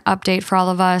account for an update for all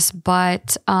of us,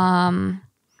 but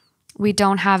we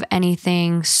don't have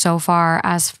anything so far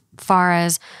as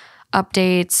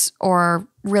updates or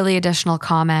really additional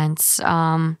comments.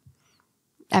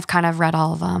 I've kind of read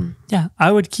all of them. Yeah,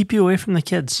 I would keep you away from the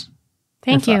kids.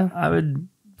 Thank you. I would,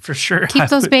 for sure. Keep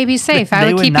those babies safe.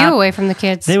 I would keep you away from the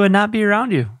kids. They would not be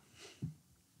around you.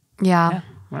 Yeah.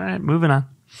 All right, moving on.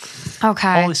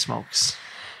 Okay. Holy smokes.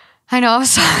 I know. I'm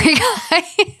sorry,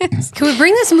 guys. Can we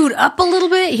bring this mood up a little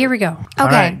bit? Here we go. Okay. All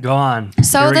right, go on.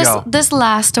 So this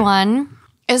last one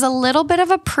is a little bit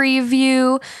of a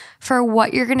preview for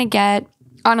what you're going to get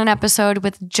on an episode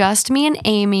with just me and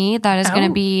Amy. That is going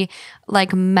to be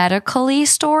like medically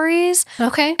stories.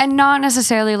 Okay. And not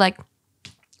necessarily like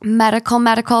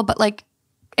medical, but like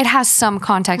it has some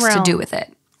context to do with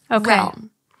it. Okay.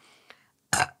 Realm.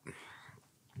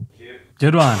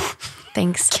 Good one.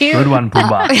 Thanks. Cute. Good one,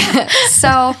 Pumbaa.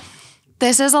 So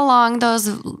this is along those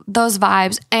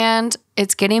vibes, and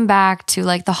it's getting back to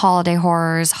like the holiday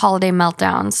horrors, holiday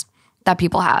meltdowns that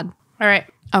people had. All right.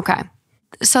 Okay.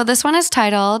 So this one is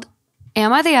titled,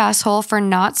 Am I the Asshole for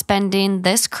Not Spending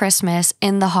This Christmas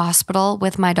in the Hospital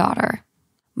with My Daughter?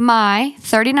 My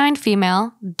 39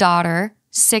 female daughter,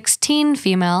 16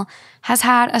 female, has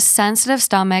had a sensitive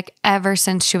stomach ever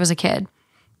since she was a kid.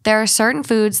 There are certain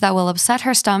foods that will upset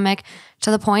her stomach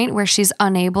to the point where she's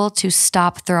unable to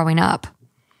stop throwing up.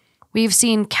 We've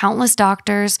seen countless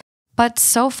doctors, but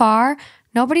so far,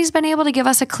 nobody's been able to give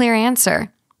us a clear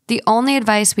answer. The only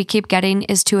advice we keep getting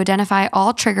is to identify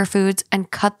all trigger foods and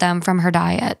cut them from her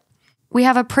diet. We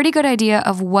have a pretty good idea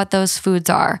of what those foods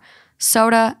are: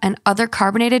 soda and other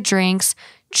carbonated drinks,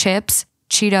 chips,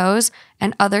 Cheetos,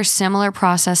 and other similar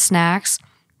processed snacks,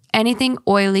 anything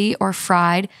oily or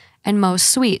fried, and most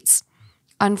sweets.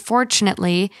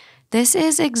 Unfortunately, this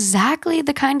is exactly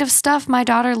the kind of stuff my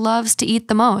daughter loves to eat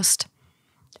the most.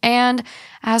 And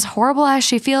as horrible as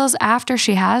she feels after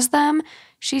she has them,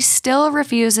 she still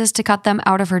refuses to cut them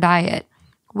out of her diet.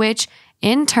 which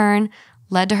in turn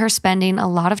led to her spending a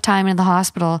lot of time in the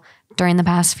hospital during the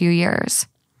past few years.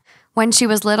 When she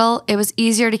was little, it was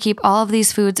easier to keep all of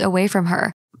these foods away from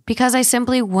her because I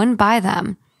simply wouldn't buy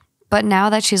them. But now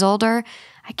that she's older,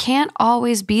 I can't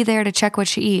always be there to check what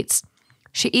she eats.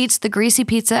 She eats the greasy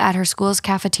pizza at her school's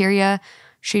cafeteria.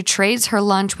 She trades her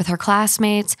lunch with her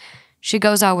classmates. She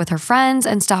goes out with her friends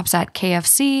and stops at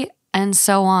KFC, and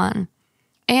so on.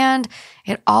 And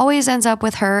it always ends up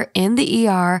with her in the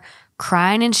ER,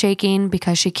 crying and shaking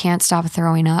because she can't stop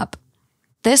throwing up.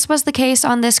 This was the case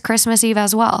on this Christmas Eve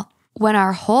as well, when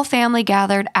our whole family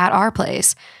gathered at our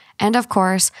place. And of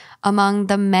course, among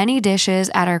the many dishes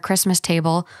at our Christmas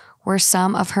table were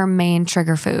some of her main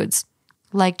trigger foods,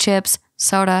 like chips,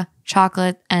 soda,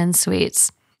 chocolate, and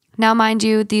sweets. Now, mind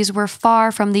you, these were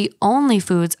far from the only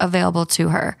foods available to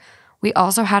her. We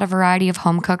also had a variety of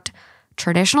home-cooked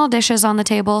traditional dishes on the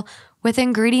table with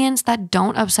ingredients that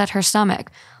don't upset her stomach,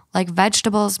 like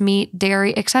vegetables, meat,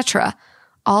 dairy, etc.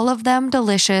 All of them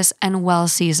delicious and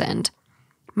well-seasoned.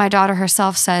 My daughter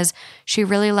herself says she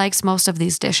really likes most of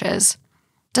these dishes.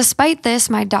 Despite this,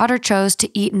 my daughter chose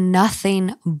to eat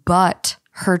nothing but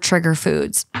her trigger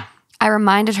foods. I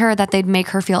reminded her that they'd make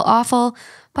her feel awful,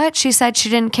 but she said she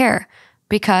didn't care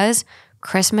because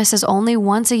Christmas is only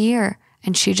once a year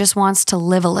and she just wants to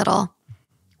live a little.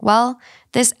 Well,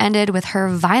 this ended with her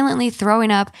violently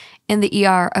throwing up in the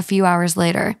ER a few hours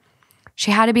later.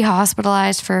 She had to be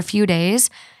hospitalized for a few days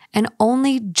and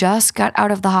only just got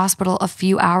out of the hospital a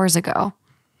few hours ago.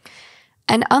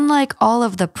 And unlike all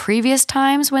of the previous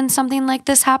times when something like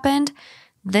this happened,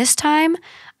 this time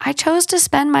I chose to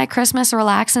spend my Christmas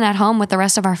relaxing at home with the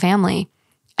rest of our family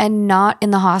and not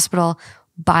in the hospital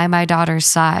by my daughter's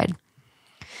side.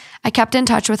 I kept in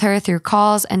touch with her through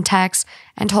calls and texts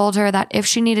and told her that if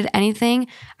she needed anything,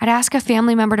 I'd ask a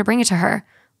family member to bring it to her.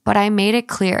 But I made it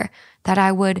clear that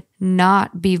I would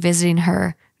not be visiting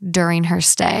her during her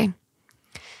stay.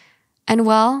 And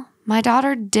well, my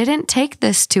daughter didn't take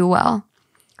this too well.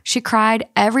 She cried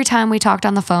every time we talked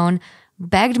on the phone,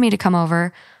 begged me to come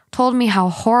over, told me how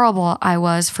horrible I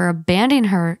was for abandoning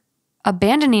her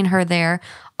there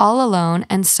all alone,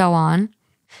 and so on.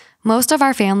 Most of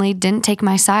our family didn't take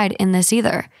my side in this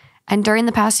either. And during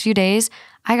the past few days,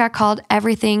 I got called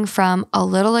everything from a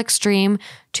little extreme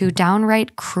to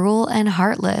downright cruel and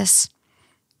heartless.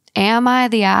 Am I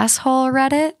the asshole,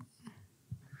 Reddit?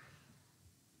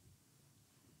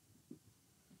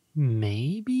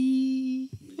 Maybe.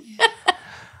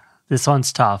 This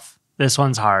one's tough. This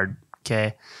one's hard.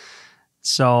 Okay.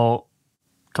 So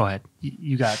go ahead.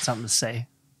 You got something to say.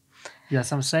 You got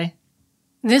something to say?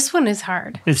 This one is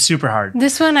hard. It's super hard.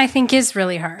 This one I think is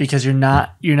really hard. Because you're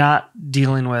not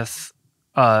dealing with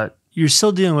you're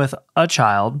still dealing with a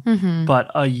child, but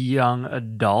a young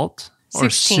adult 16. or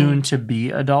soon to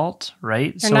be adult,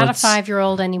 right? They're not a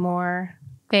 5-year-old anymore.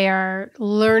 They are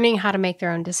learning how to make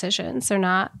their own decisions. They're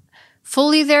not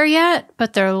fully there yet,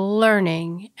 but they're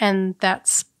learning, and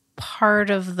that's part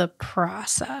of the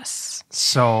process.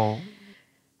 So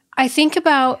I think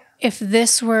about if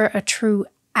this were a true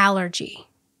allergy,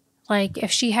 like if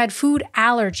she had food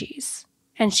allergies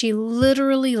and she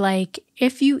literally like,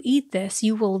 if you eat this,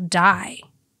 you will die.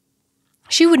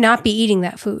 She would not be eating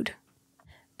that food.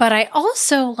 But I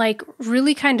also like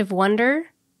really kind of wonder,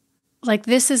 like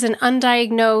this is an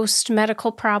undiagnosed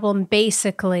medical problem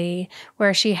basically,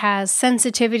 where she has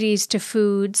sensitivities to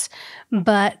foods,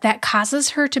 but that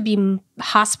causes her to be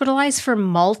hospitalized for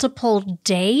multiple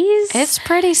days. It's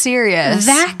pretty serious.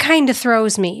 That kind of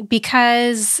throws me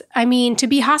because, I mean, to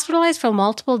be hospitalized for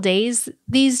multiple days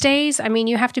these days, I mean,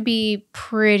 you have to be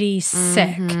pretty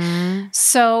sick.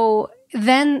 So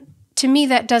then to me,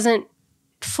 that doesn't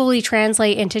fully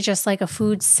translate into just like a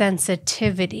food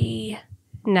sensitivity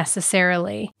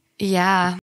necessarily.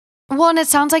 Yeah. Well, and it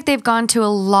sounds like they've gone to a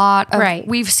lot of, Right.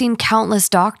 We've seen countless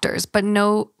doctors, but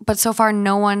so far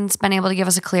no one's been able to give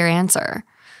us a clear answer.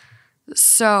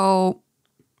 So,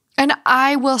 and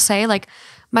I will say, like,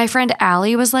 my friend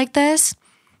Allie was like this.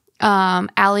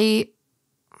 Allie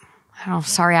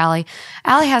has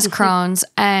Crohn's,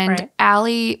 and Right.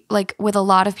 Allie, like with a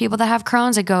lot of people that have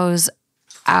Crohn's, it goes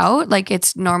out. Like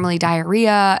it's normally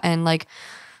diarrhea and like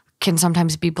can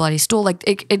sometimes be bloody stool. Like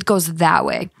it goes that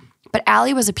way. But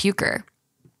Allie was a puker.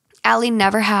 Allie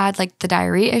never had like the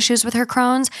diarrhea issues with her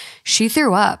Crohn's. She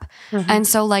threw up. And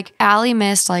so like Allie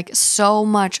missed like so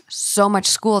much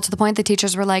school to the point the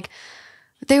teachers were like,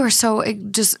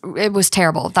 it was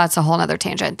terrible. That's a whole nother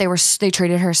tangent. They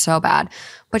treated her so bad,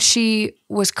 but she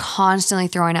was constantly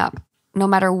throwing up no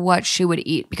matter what she would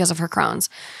eat because of her Crohn's.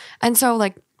 And so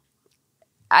like,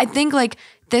 I think like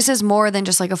this is more than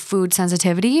just like a food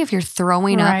sensitivity if you're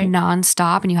throwing up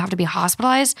nonstop and you have to be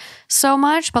hospitalized so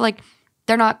much. But like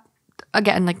they're not,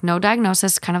 again, like no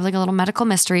diagnosis, kind of like a little medical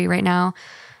mystery right now.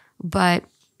 But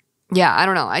yeah, I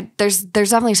don't know. There's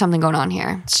definitely something going on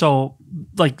here. So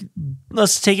like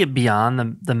let's take it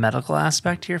beyond the medical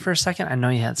aspect here for a second. I know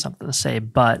you had something to say,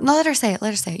 but no, let her say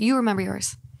it. You remember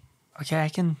yours. Okay, I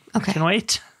can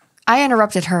wait. I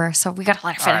interrupted her, so we got to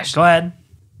let her finish. All right, go ahead.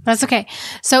 That's okay.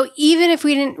 So even if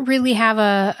we didn't really have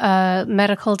a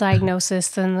medical diagnosis,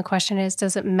 then the question is,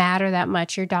 does it matter that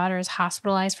much? Your daughter is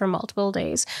hospitalized for multiple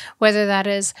days, whether that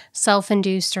is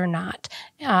self-induced or not.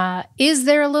 Is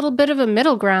there a little bit of a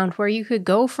middle ground where you could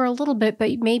go for a little bit, but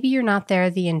maybe you're not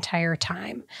there the entire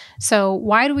time? So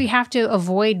why do we have to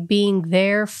avoid being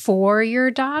there for your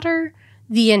daughter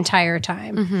the entire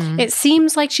time? Mm-hmm. It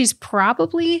seems like she's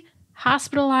probably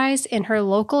hospitalized in her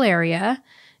local area.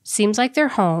 Seems like they're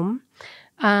home.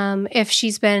 If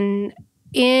she's been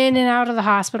in and out of the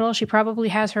hospital, she probably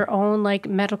has her own like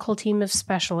medical team of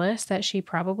specialists that she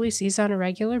probably sees on a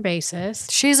regular basis.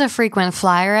 She's a frequent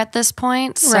flyer at this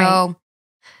point, so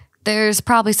there's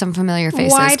probably some familiar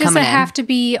faces coming in. Why does it have to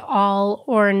be all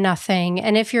or nothing?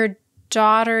 And if your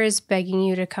daughter is begging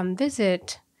you to come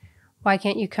visit, why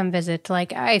can't you come visit?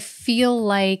 Like, I feel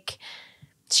like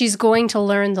she's going to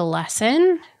learn the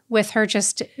lesson with her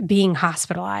just being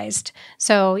hospitalized.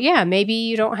 So yeah, maybe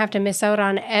you don't have to miss out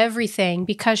on everything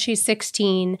because she's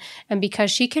 16 and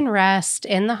because she can rest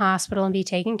in the hospital and be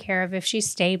taken care of if she's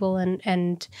stable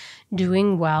and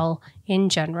doing well in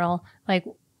general. Like,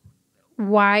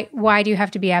 why do you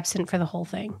have to be absent for the whole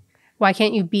thing? Why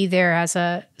can't you be there as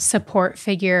a support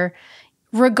figure,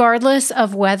 regardless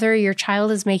of whether your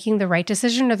child is making the right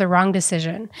decision or the wrong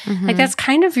decision? Mm-hmm. Like, that's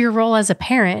kind of your role as a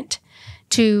parent,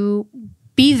 to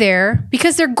be there,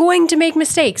 because they're going to make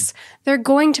mistakes. They're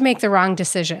going to make the wrong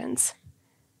decisions.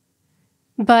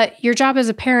 But your job as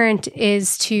a parent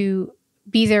is to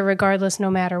be there regardless,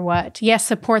 no matter what. Yes,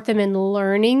 support them in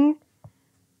learning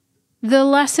the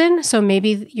lesson. So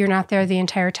maybe you're not there the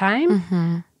entire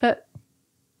time, but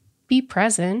be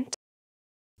present.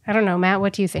 I don't know, Matt,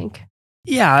 what do you think?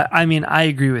 Yeah, I mean, I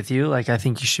agree with you. Like, I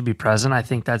think you should be present. I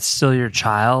think that's still your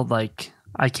child. Like,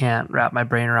 I can't wrap my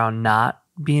brain around not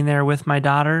being there with my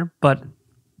daughter. But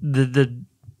the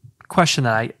question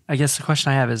that I guess the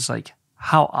question I have is like,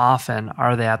 how often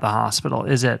are they at the hospital?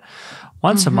 Is it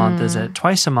once a month? Is it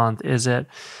twice a month? Is it,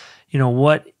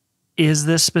 what is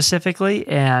this specifically?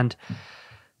 And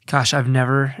gosh, I've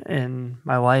never in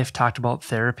my life talked about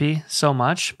therapy so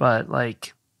much, but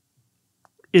like,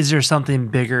 is there something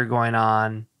bigger going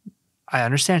on? I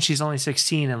understand she's only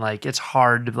 16 and like it's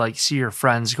hard to like see her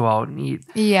friends go out and eat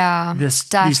these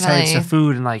types of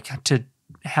food and like to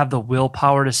have the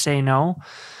willpower to say no.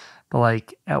 But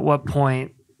like, at what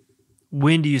point,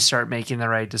 when do you start making the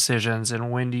right decisions,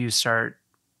 and when do you start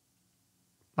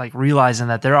like realizing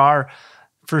that there are,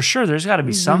 for sure, there's got to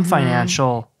be some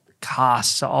financial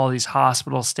costs to all these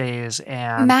hospital stays,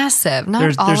 and massive. Not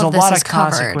there's all a of this lot is of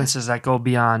consequences that go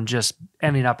beyond just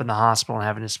ending up in the hospital and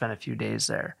having to spend a few days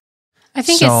there. I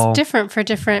think it's different for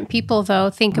different people, though.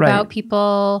 Think about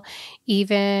people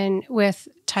even with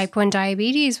type 1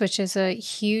 diabetes, which is a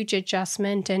huge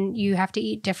adjustment, and you have to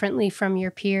eat differently from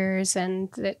your peers, and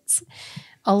it's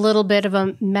a little bit of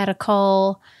a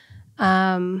medical...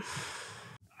 I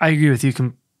agree with you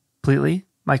completely.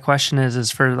 My question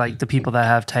is for like the people that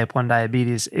have type 1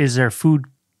 diabetes, is there food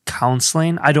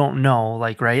counseling? I don't know,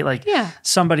 like, right? Like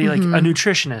somebody like a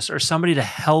nutritionist or somebody to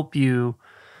help you.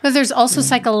 But there's also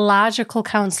psychological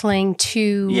counseling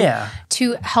to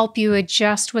help you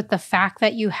adjust with the fact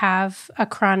that you have a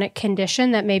chronic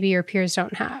condition that maybe your peers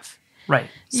don't have. Right.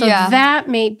 So that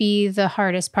may be the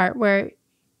hardest part, where,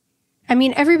 I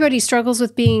mean, everybody struggles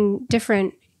with being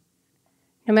different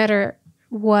no matter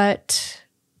what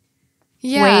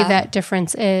way that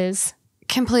difference is.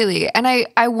 Completely. And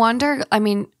I wonder, I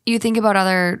mean, you think about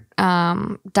other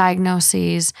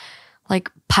diagnoses, like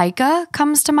pica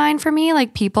comes to mind for me,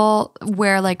 like people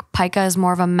where like pica is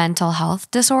more of a mental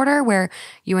health disorder where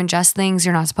you ingest things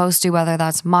you're not supposed to, whether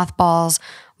that's mothballs,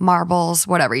 marbles,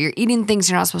 whatever. You're eating things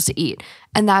you're not supposed to eat.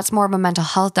 And that's more of a mental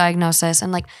health diagnosis.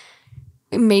 And like,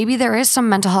 maybe there is some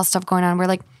mental health stuff going on where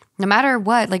like, no matter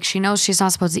what, like she knows she's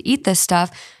not supposed to eat this stuff.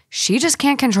 She just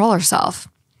can't control herself.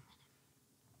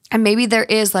 And maybe there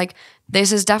is like,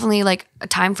 this is definitely like a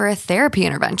time for a therapy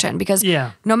intervention, because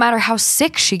no matter how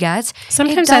sick she gets,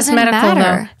 sometimes it doesn't that's medical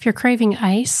matter. Though. If you're craving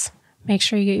ice, make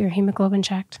sure you get your hemoglobin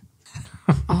checked.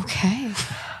 Okay.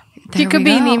 You could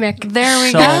be anemic. There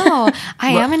we go.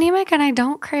 I am anemic and I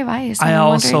don't crave ice. I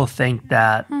also think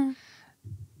that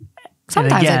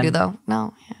Sometimes I again- do though.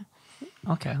 No.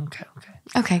 Yeah. Okay.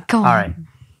 Okay, go on. All right.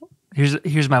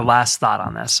 Here's my last thought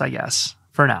on this, I guess,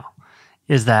 for now,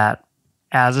 is that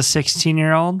as a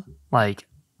 16-year-old, like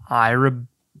I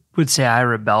would say I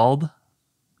rebelled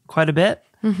quite a bit.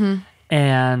 Mm-hmm.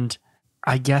 And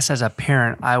I guess as a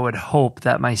parent, I would hope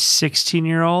that my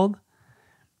 16-year-old,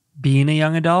 being a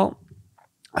young adult,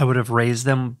 I would have raised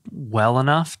them well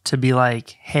enough to be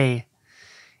like, hey,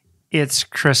 it's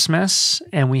Christmas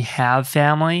and we have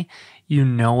family. You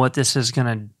know what this is going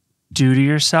to do to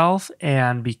yourself.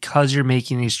 And because you're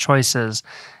making these choices,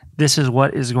 this is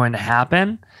what is going to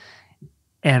happen.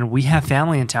 And we have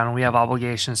family in town and we have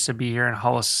obligations to be here and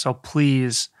host. So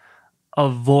please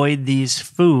avoid these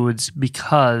foods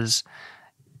because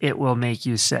it will make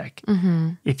you sick.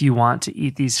 Mm-hmm. If you want to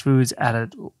eat these foods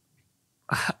at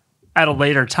a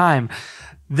later time,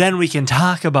 then we can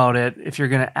talk about it if you're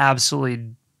going to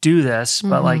absolutely do this.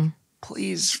 But like,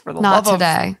 please, for the Not love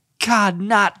today. of God,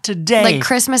 not today. Like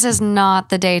Christmas is not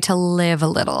the day to live a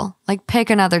little. Like pick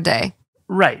another day.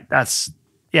 Right. It's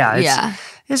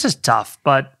just tough.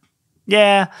 But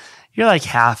yeah, you're like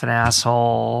half an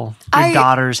asshole. Your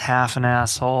daughter's half an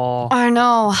asshole. I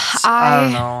know. I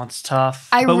don't know. It's tough.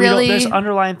 There's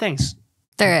underlying things.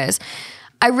 There is.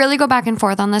 I really go back and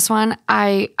forth on this one.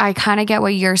 I kind of get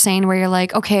what you're saying where you're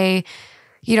like, okay,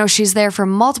 you know, she's there for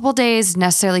multiple days,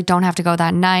 necessarily don't have to go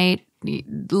that night.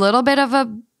 Little bit of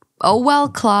a oh well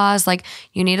clause, like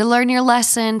you need to learn your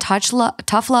lesson,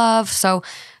 tough love. So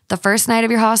the first night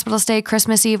of your hospital stay,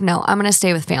 Christmas Eve, no, I'm going to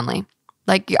stay with family.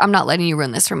 Like I'm not letting you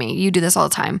ruin this for me. You do this all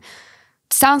the time.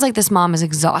 Sounds like this mom is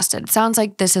exhausted. Sounds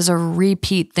like this is a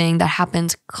repeat thing that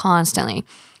happens constantly.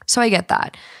 So I get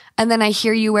that. And then I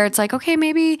hear you where it's like, okay,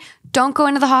 maybe don't go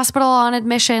into the hospital on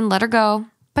admission, let her go.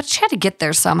 But she had to get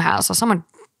there somehow. So someone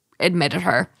admitted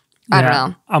her. I don't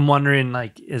know. I'm wondering,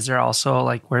 like, is there also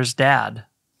like, where's dad?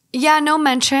 Yeah, no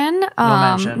mention.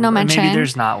 No mention. Maybe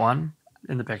there's not one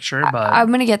in the picture, but I'm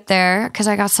going to get there because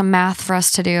I got some math for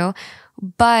us to do.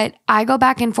 But I go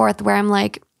back and forth where I'm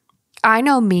like, I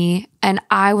know me, and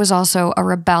I was also a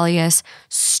rebellious,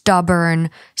 stubborn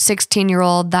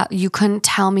 16-year-old that you couldn't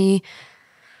tell me.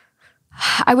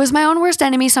 I was my own worst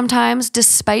enemy sometimes,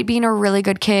 despite being a really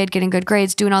good kid, getting good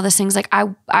grades, doing all these things. Like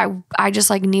I just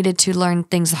like needed to learn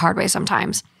things the hard way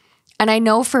sometimes. And I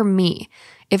know for me,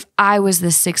 if I was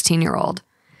this 16-year-old,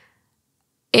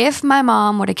 if my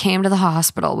mom would have came to the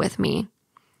hospital with me,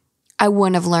 I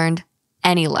wouldn't have learned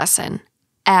any lesson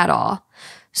at all.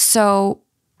 So,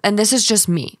 and this is just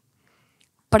me,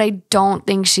 but I don't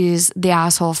think she's the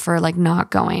asshole for like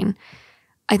not going.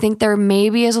 I think there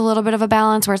maybe is a little bit of a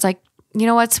balance where it's like, you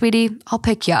know what, sweetie, I'll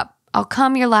pick you up. I'll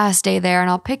come your last day there and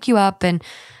I'll pick you up and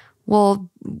we'll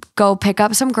go pick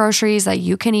up some groceries that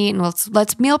you can eat and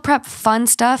let's meal prep fun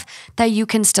stuff that you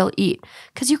can still eat.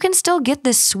 Because you can still get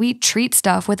this sweet treat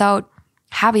stuff without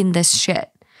having this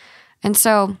shit. And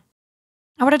so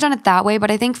I would have done it that way.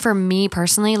 But I think for me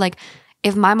personally, like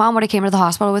if my mom would have came to the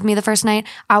hospital with me the first night,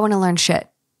 I wouldn't have learned shit.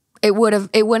 It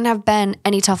wouldn't have been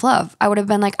any tough love. I would have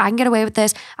been like, I can get away with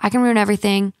this. I can ruin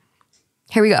everything.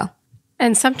 Here we go.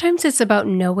 And sometimes it's about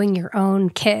knowing your own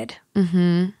kid.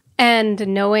 Mm-hmm. And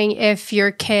knowing if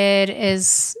your kid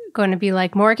is going to be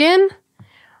like Morgan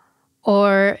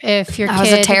or if your I was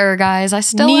kid a terror, guys. I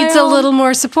still needs am. a little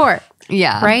more support.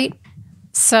 Yeah. Right?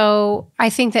 So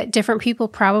I think that different people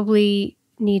probably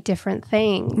need different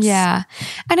things. Yeah.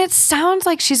 And it sounds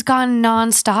like she's gotten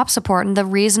nonstop support. And the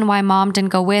reason why mom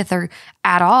didn't go with her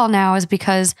at all now is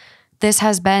because this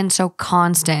has been so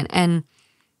constant. And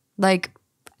like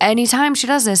anytime she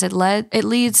does this, it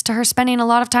leads to her spending a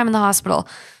lot of time in the hospital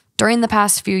during the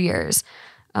past few years.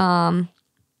 And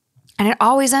it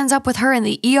always ends up with her in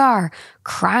the ER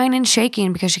crying and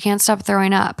shaking because she can't stop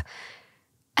throwing up.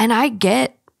 And I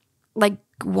get like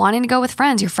wanting to go with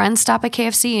friends. Your friends stop at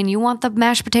KFC and you want the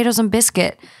mashed potatoes and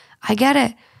biscuit. I get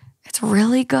it. It's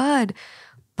really good.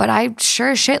 But I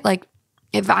sure as shit, like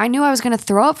if I knew I was going to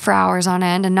throw up for hours on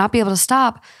end and not be able to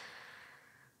stop,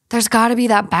 there's got to be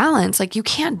that balance. Like you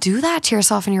can't do that to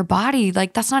yourself and your body.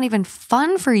 Like that's not even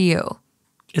fun for you.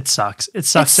 it sucks. It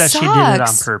sucks that she did it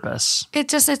on purpose.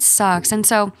 It sucks. And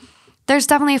so there's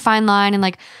definitely a fine line. And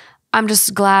like, I'm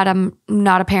just glad I'm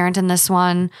not a parent in this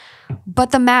one.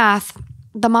 But the math,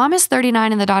 the mom is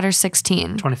 39 and the daughter's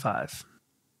 16. 25.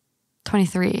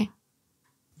 23.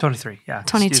 23, yeah.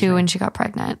 22 when she got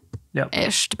pregnant. Yep.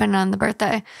 Ish, depending on the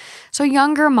birthday. So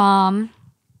younger mom,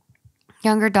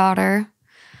 younger daughter,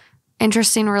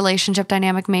 interesting relationship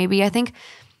dynamic maybe. I think,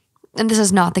 and this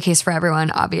is not the case for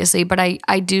everyone, obviously, but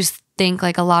I do think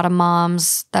like a lot of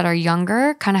moms that are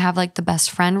younger kind of have like the best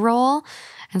friend role.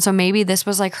 And so maybe this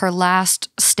was like her last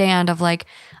stand of like,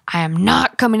 I am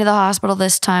not coming to the hospital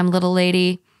this time, little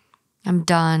lady. I'm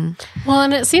done. Well,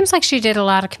 and it seems like she did a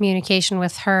lot of communication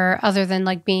with her other than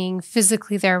like being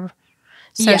physically there.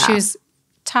 So she was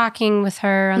talking with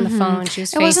her on the phone. She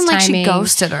was FaceTiming. It wasn't like she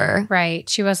ghosted her. Right.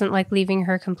 She wasn't like leaving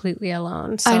her completely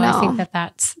alone. So I think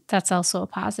that's also a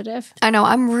positive. I know.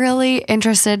 I'm really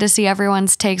interested to see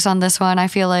everyone's takes on this one. I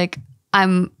feel like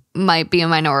might be a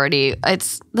minority.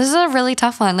 This is a really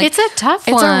tough one. Like, it's a tough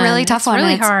one. It's a really tough one. It's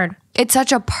really hard. It's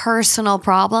such a personal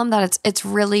problem that it's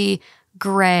really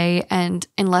gray, and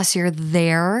unless you're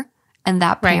there and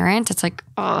that parent, it's like,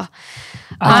 ugh.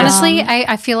 Honestly,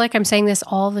 I feel like I'm saying this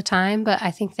all the time, but I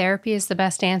think therapy is the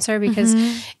best answer because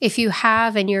if you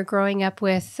have and you're growing up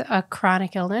with a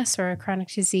chronic illness or a chronic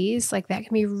disease, like that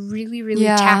can be really, really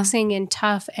taxing and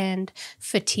tough and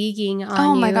fatiguing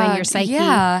on you and your psyche.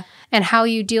 Yeah. And how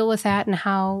you deal with that and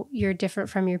how you're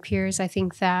different from your peers. I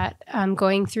think that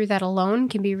going through that alone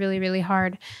can be really, really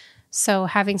hard. So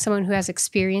having someone who has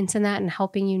experience in that and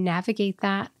helping you navigate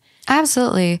that.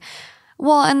 Absolutely.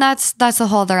 Well, and that's the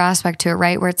whole other aspect to it,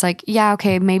 right? Where it's like, yeah,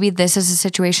 okay, maybe this is a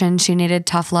situation she needed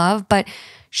tough love, but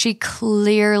she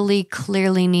clearly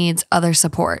needs other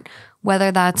support,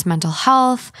 whether that's mental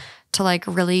health to like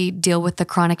really deal with the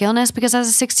chronic illness. Because as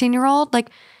a 16-year-old,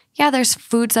 like, yeah, there's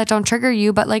foods that don't trigger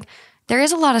you, but like there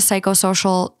is a lot of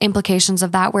psychosocial implications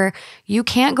of that where you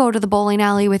can't go to the bowling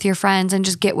alley with your friends and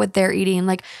just get what they're eating.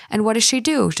 Like, and what does she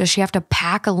do? Does she have to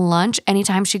pack a lunch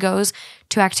anytime she goes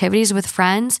to activities with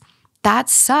friends? That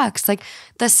sucks. Like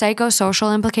the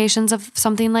psychosocial implications of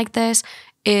something like this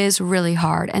is really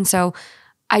hard. And so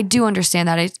I do understand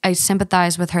that. I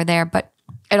sympathize with her there, but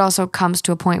it also comes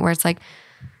to a point where it's like,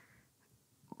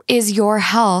 is your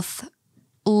health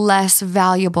less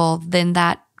valuable than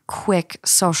that quick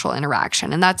social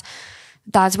interaction? And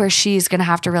that's where she's going to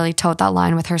have to really tote that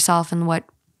line with herself and what,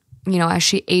 as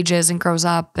she ages and grows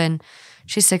up, and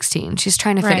she's 16, she's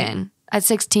trying to fit in. At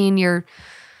 16, you're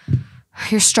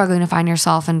struggling to find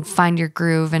yourself and find your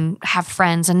groove and have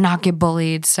friends and not get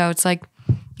bullied. So it's like,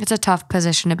 it's a tough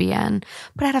position to be in.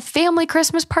 But at a family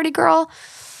Christmas party, girl.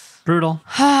 Brutal.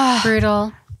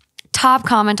 Brutal. Top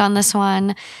comment on this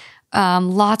one.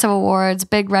 Lots of awards,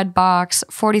 big red box,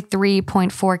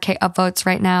 43.4K upvotes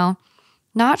right now.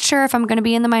 Not sure if I'm going to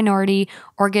be in the minority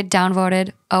or get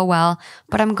downvoted. Oh well,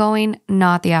 but I'm going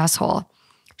not the asshole.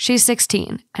 She's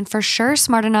 16 and for sure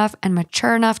smart enough and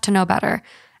mature enough to know better.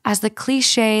 As the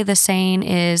cliche the saying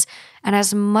is, and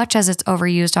as much as it's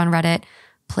overused on Reddit,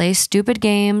 play stupid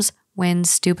games, win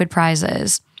stupid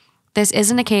prizes. This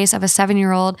isn't a case of a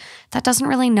 7-year-old that doesn't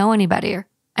really know any better.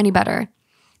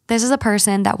 This is a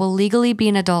person that will legally be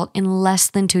an adult in less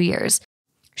than 2 years.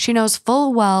 She knows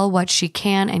full well what she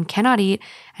can and cannot eat,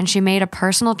 and she made a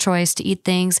personal choice to eat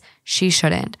things she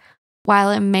shouldn't. While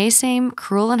it may seem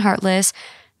cruel and heartless,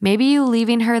 maybe you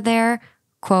leaving her there,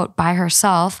 quote, by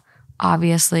herself,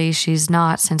 obviously she's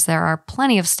not since there are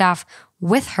plenty of staff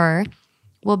with her,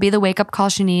 will be the wake-up call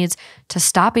she needs to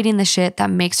stop eating the shit that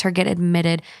makes her get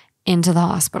admitted into the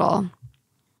hospital.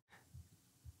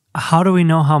 How do we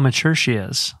know how mature she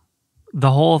is?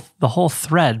 The whole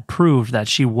thread proved that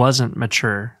she wasn't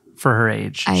mature for her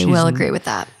age. I will agree with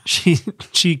that.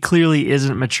 She clearly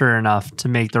isn't mature enough to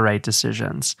make the right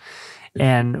decisions.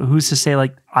 And who's to say,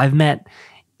 like, I've met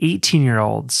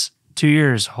 18-year-olds, 2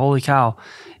 years, holy cow,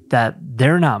 that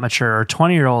they're not mature, or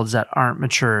 20-year-olds that aren't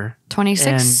mature.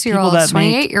 26-year-olds,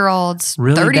 28-year-olds,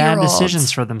 really 30-year-olds. bad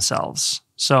decisions for themselves.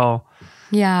 So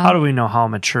yeah, how do we know how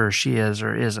mature she is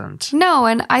or isn't? No,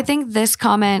 and I think this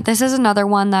is another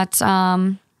one that's,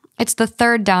 it's the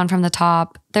third down from the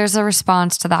top. There's a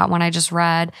response to that one I just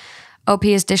read. OP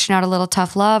is dishing out a little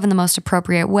tough love in the most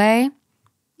appropriate way.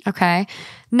 Okay.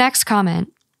 Next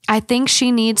comment. I think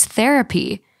she needs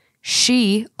therapy.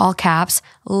 She, all caps,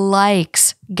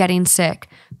 likes getting sick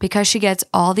because she gets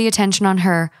all the attention on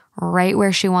her right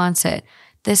where she wants it.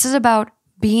 This is about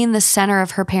being the center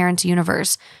of her parents'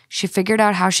 universe. She figured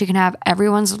out how she can have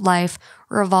everyone's life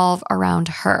revolve around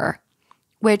her,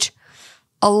 which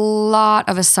a lot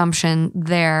of assumption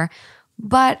there,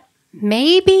 but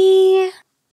maybe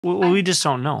we just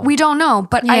don't know. We don't know,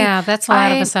 but yeah, that's a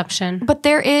lot of assumption. But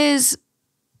there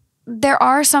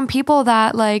are some people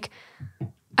that like,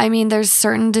 I mean, there's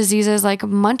certain diseases like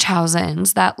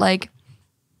Munchausen's that like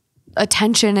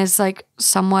attention is like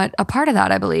somewhat a part of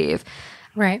that, I believe.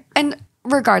 Right. And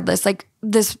regardless, like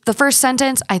the first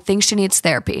sentence, I think she needs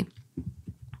therapy.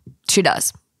 She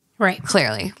does. Right.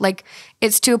 Clearly. Like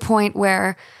it's to a point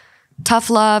where tough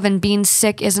love and being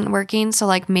sick isn't working. So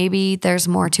like maybe there's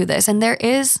more to this. And there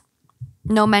is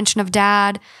no mention of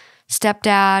dad,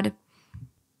 stepdad,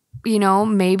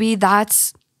 maybe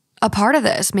that's a part of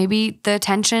this. Maybe the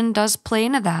attention does play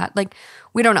into that. Like,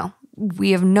 we don't know.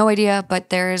 We have no idea, but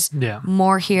there's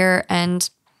more here. And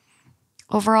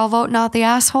overall vote not the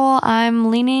asshole.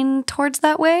 I'm leaning towards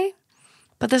that way,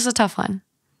 but this is a tough one.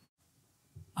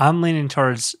 I'm leaning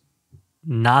towards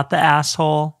not the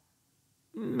asshole.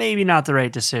 Maybe not the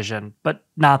right decision, but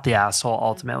not the asshole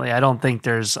ultimately. I don't think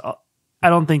there's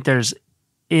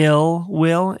ill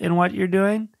will in what you're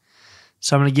doing.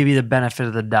 So I'm going to give you the benefit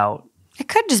of the doubt. It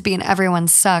could just be an everyone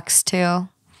sucks too.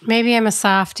 Maybe I'm a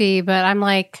softie, but I'm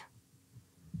like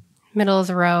middle of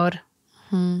the road.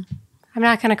 I'm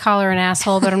not going to call her an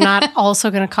asshole, but I'm not also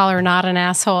going to call her not an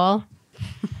asshole.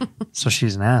 So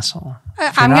she's an asshole.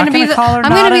 I'm going to be the mom.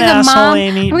 I'm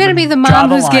going to be the mom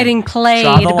who's getting played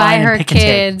by her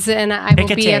kids, and I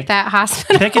will be at that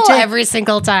hospital every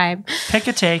single time. Pick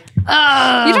a take. You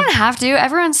don't have to.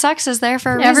 Everyone sucks is there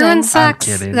for a reason. Everyone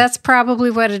sucks. That's probably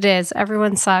what it is.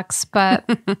 Everyone sucks, but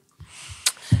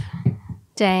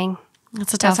dang,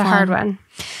 that's a hard one.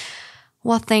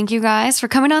 Well, thank you guys for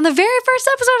coming on the very first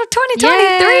episode of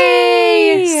 2023.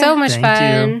 Yay! So much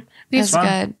fun. It was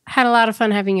good. Had a lot of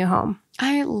fun having you home.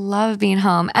 I love being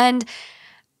home. And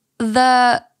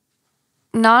the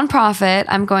nonprofit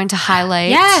I'm going to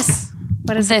highlight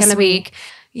what is this week.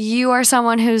 You are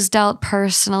someone who's dealt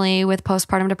personally with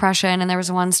postpartum depression. And there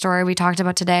was one story we talked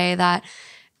about today that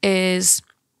is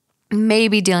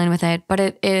maybe dealing with it, but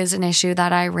it is an issue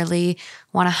that I really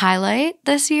want to highlight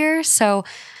this year. So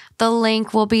the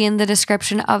link will be in the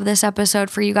description of this episode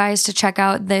for you guys to check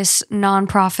out this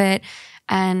nonprofit.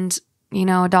 And,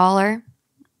 $1,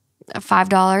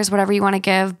 $5, whatever you want to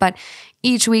give. But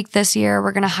each week this year,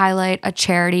 we're going to highlight a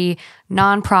charity,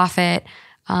 nonprofit.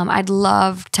 I'd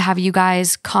love to have you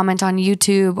guys comment on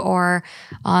YouTube or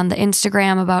on the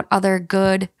Instagram about other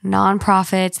good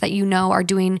nonprofits that are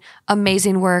doing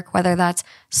amazing work, whether that's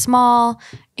small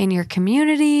in your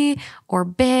community or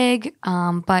big.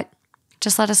 But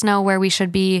just let us know where we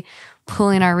should be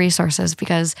pooling our resources,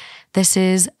 because this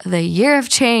is the year of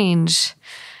change.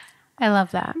 I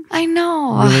love that. I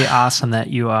know. Really awesome that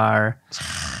you are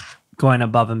going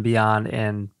above and beyond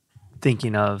and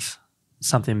thinking of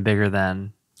something bigger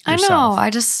than yourself. I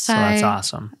know. So that's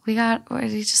awesome. We got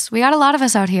a lot of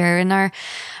us out here in our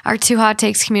Two Hot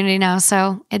Takes community now.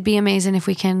 So it'd be amazing if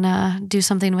we can do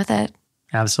something with it.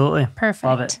 Absolutely. Perfect.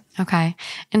 Love it. Okay.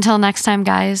 Until next time,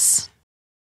 guys.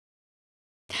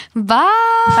 Bye.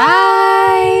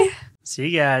 Bye. See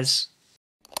you guys.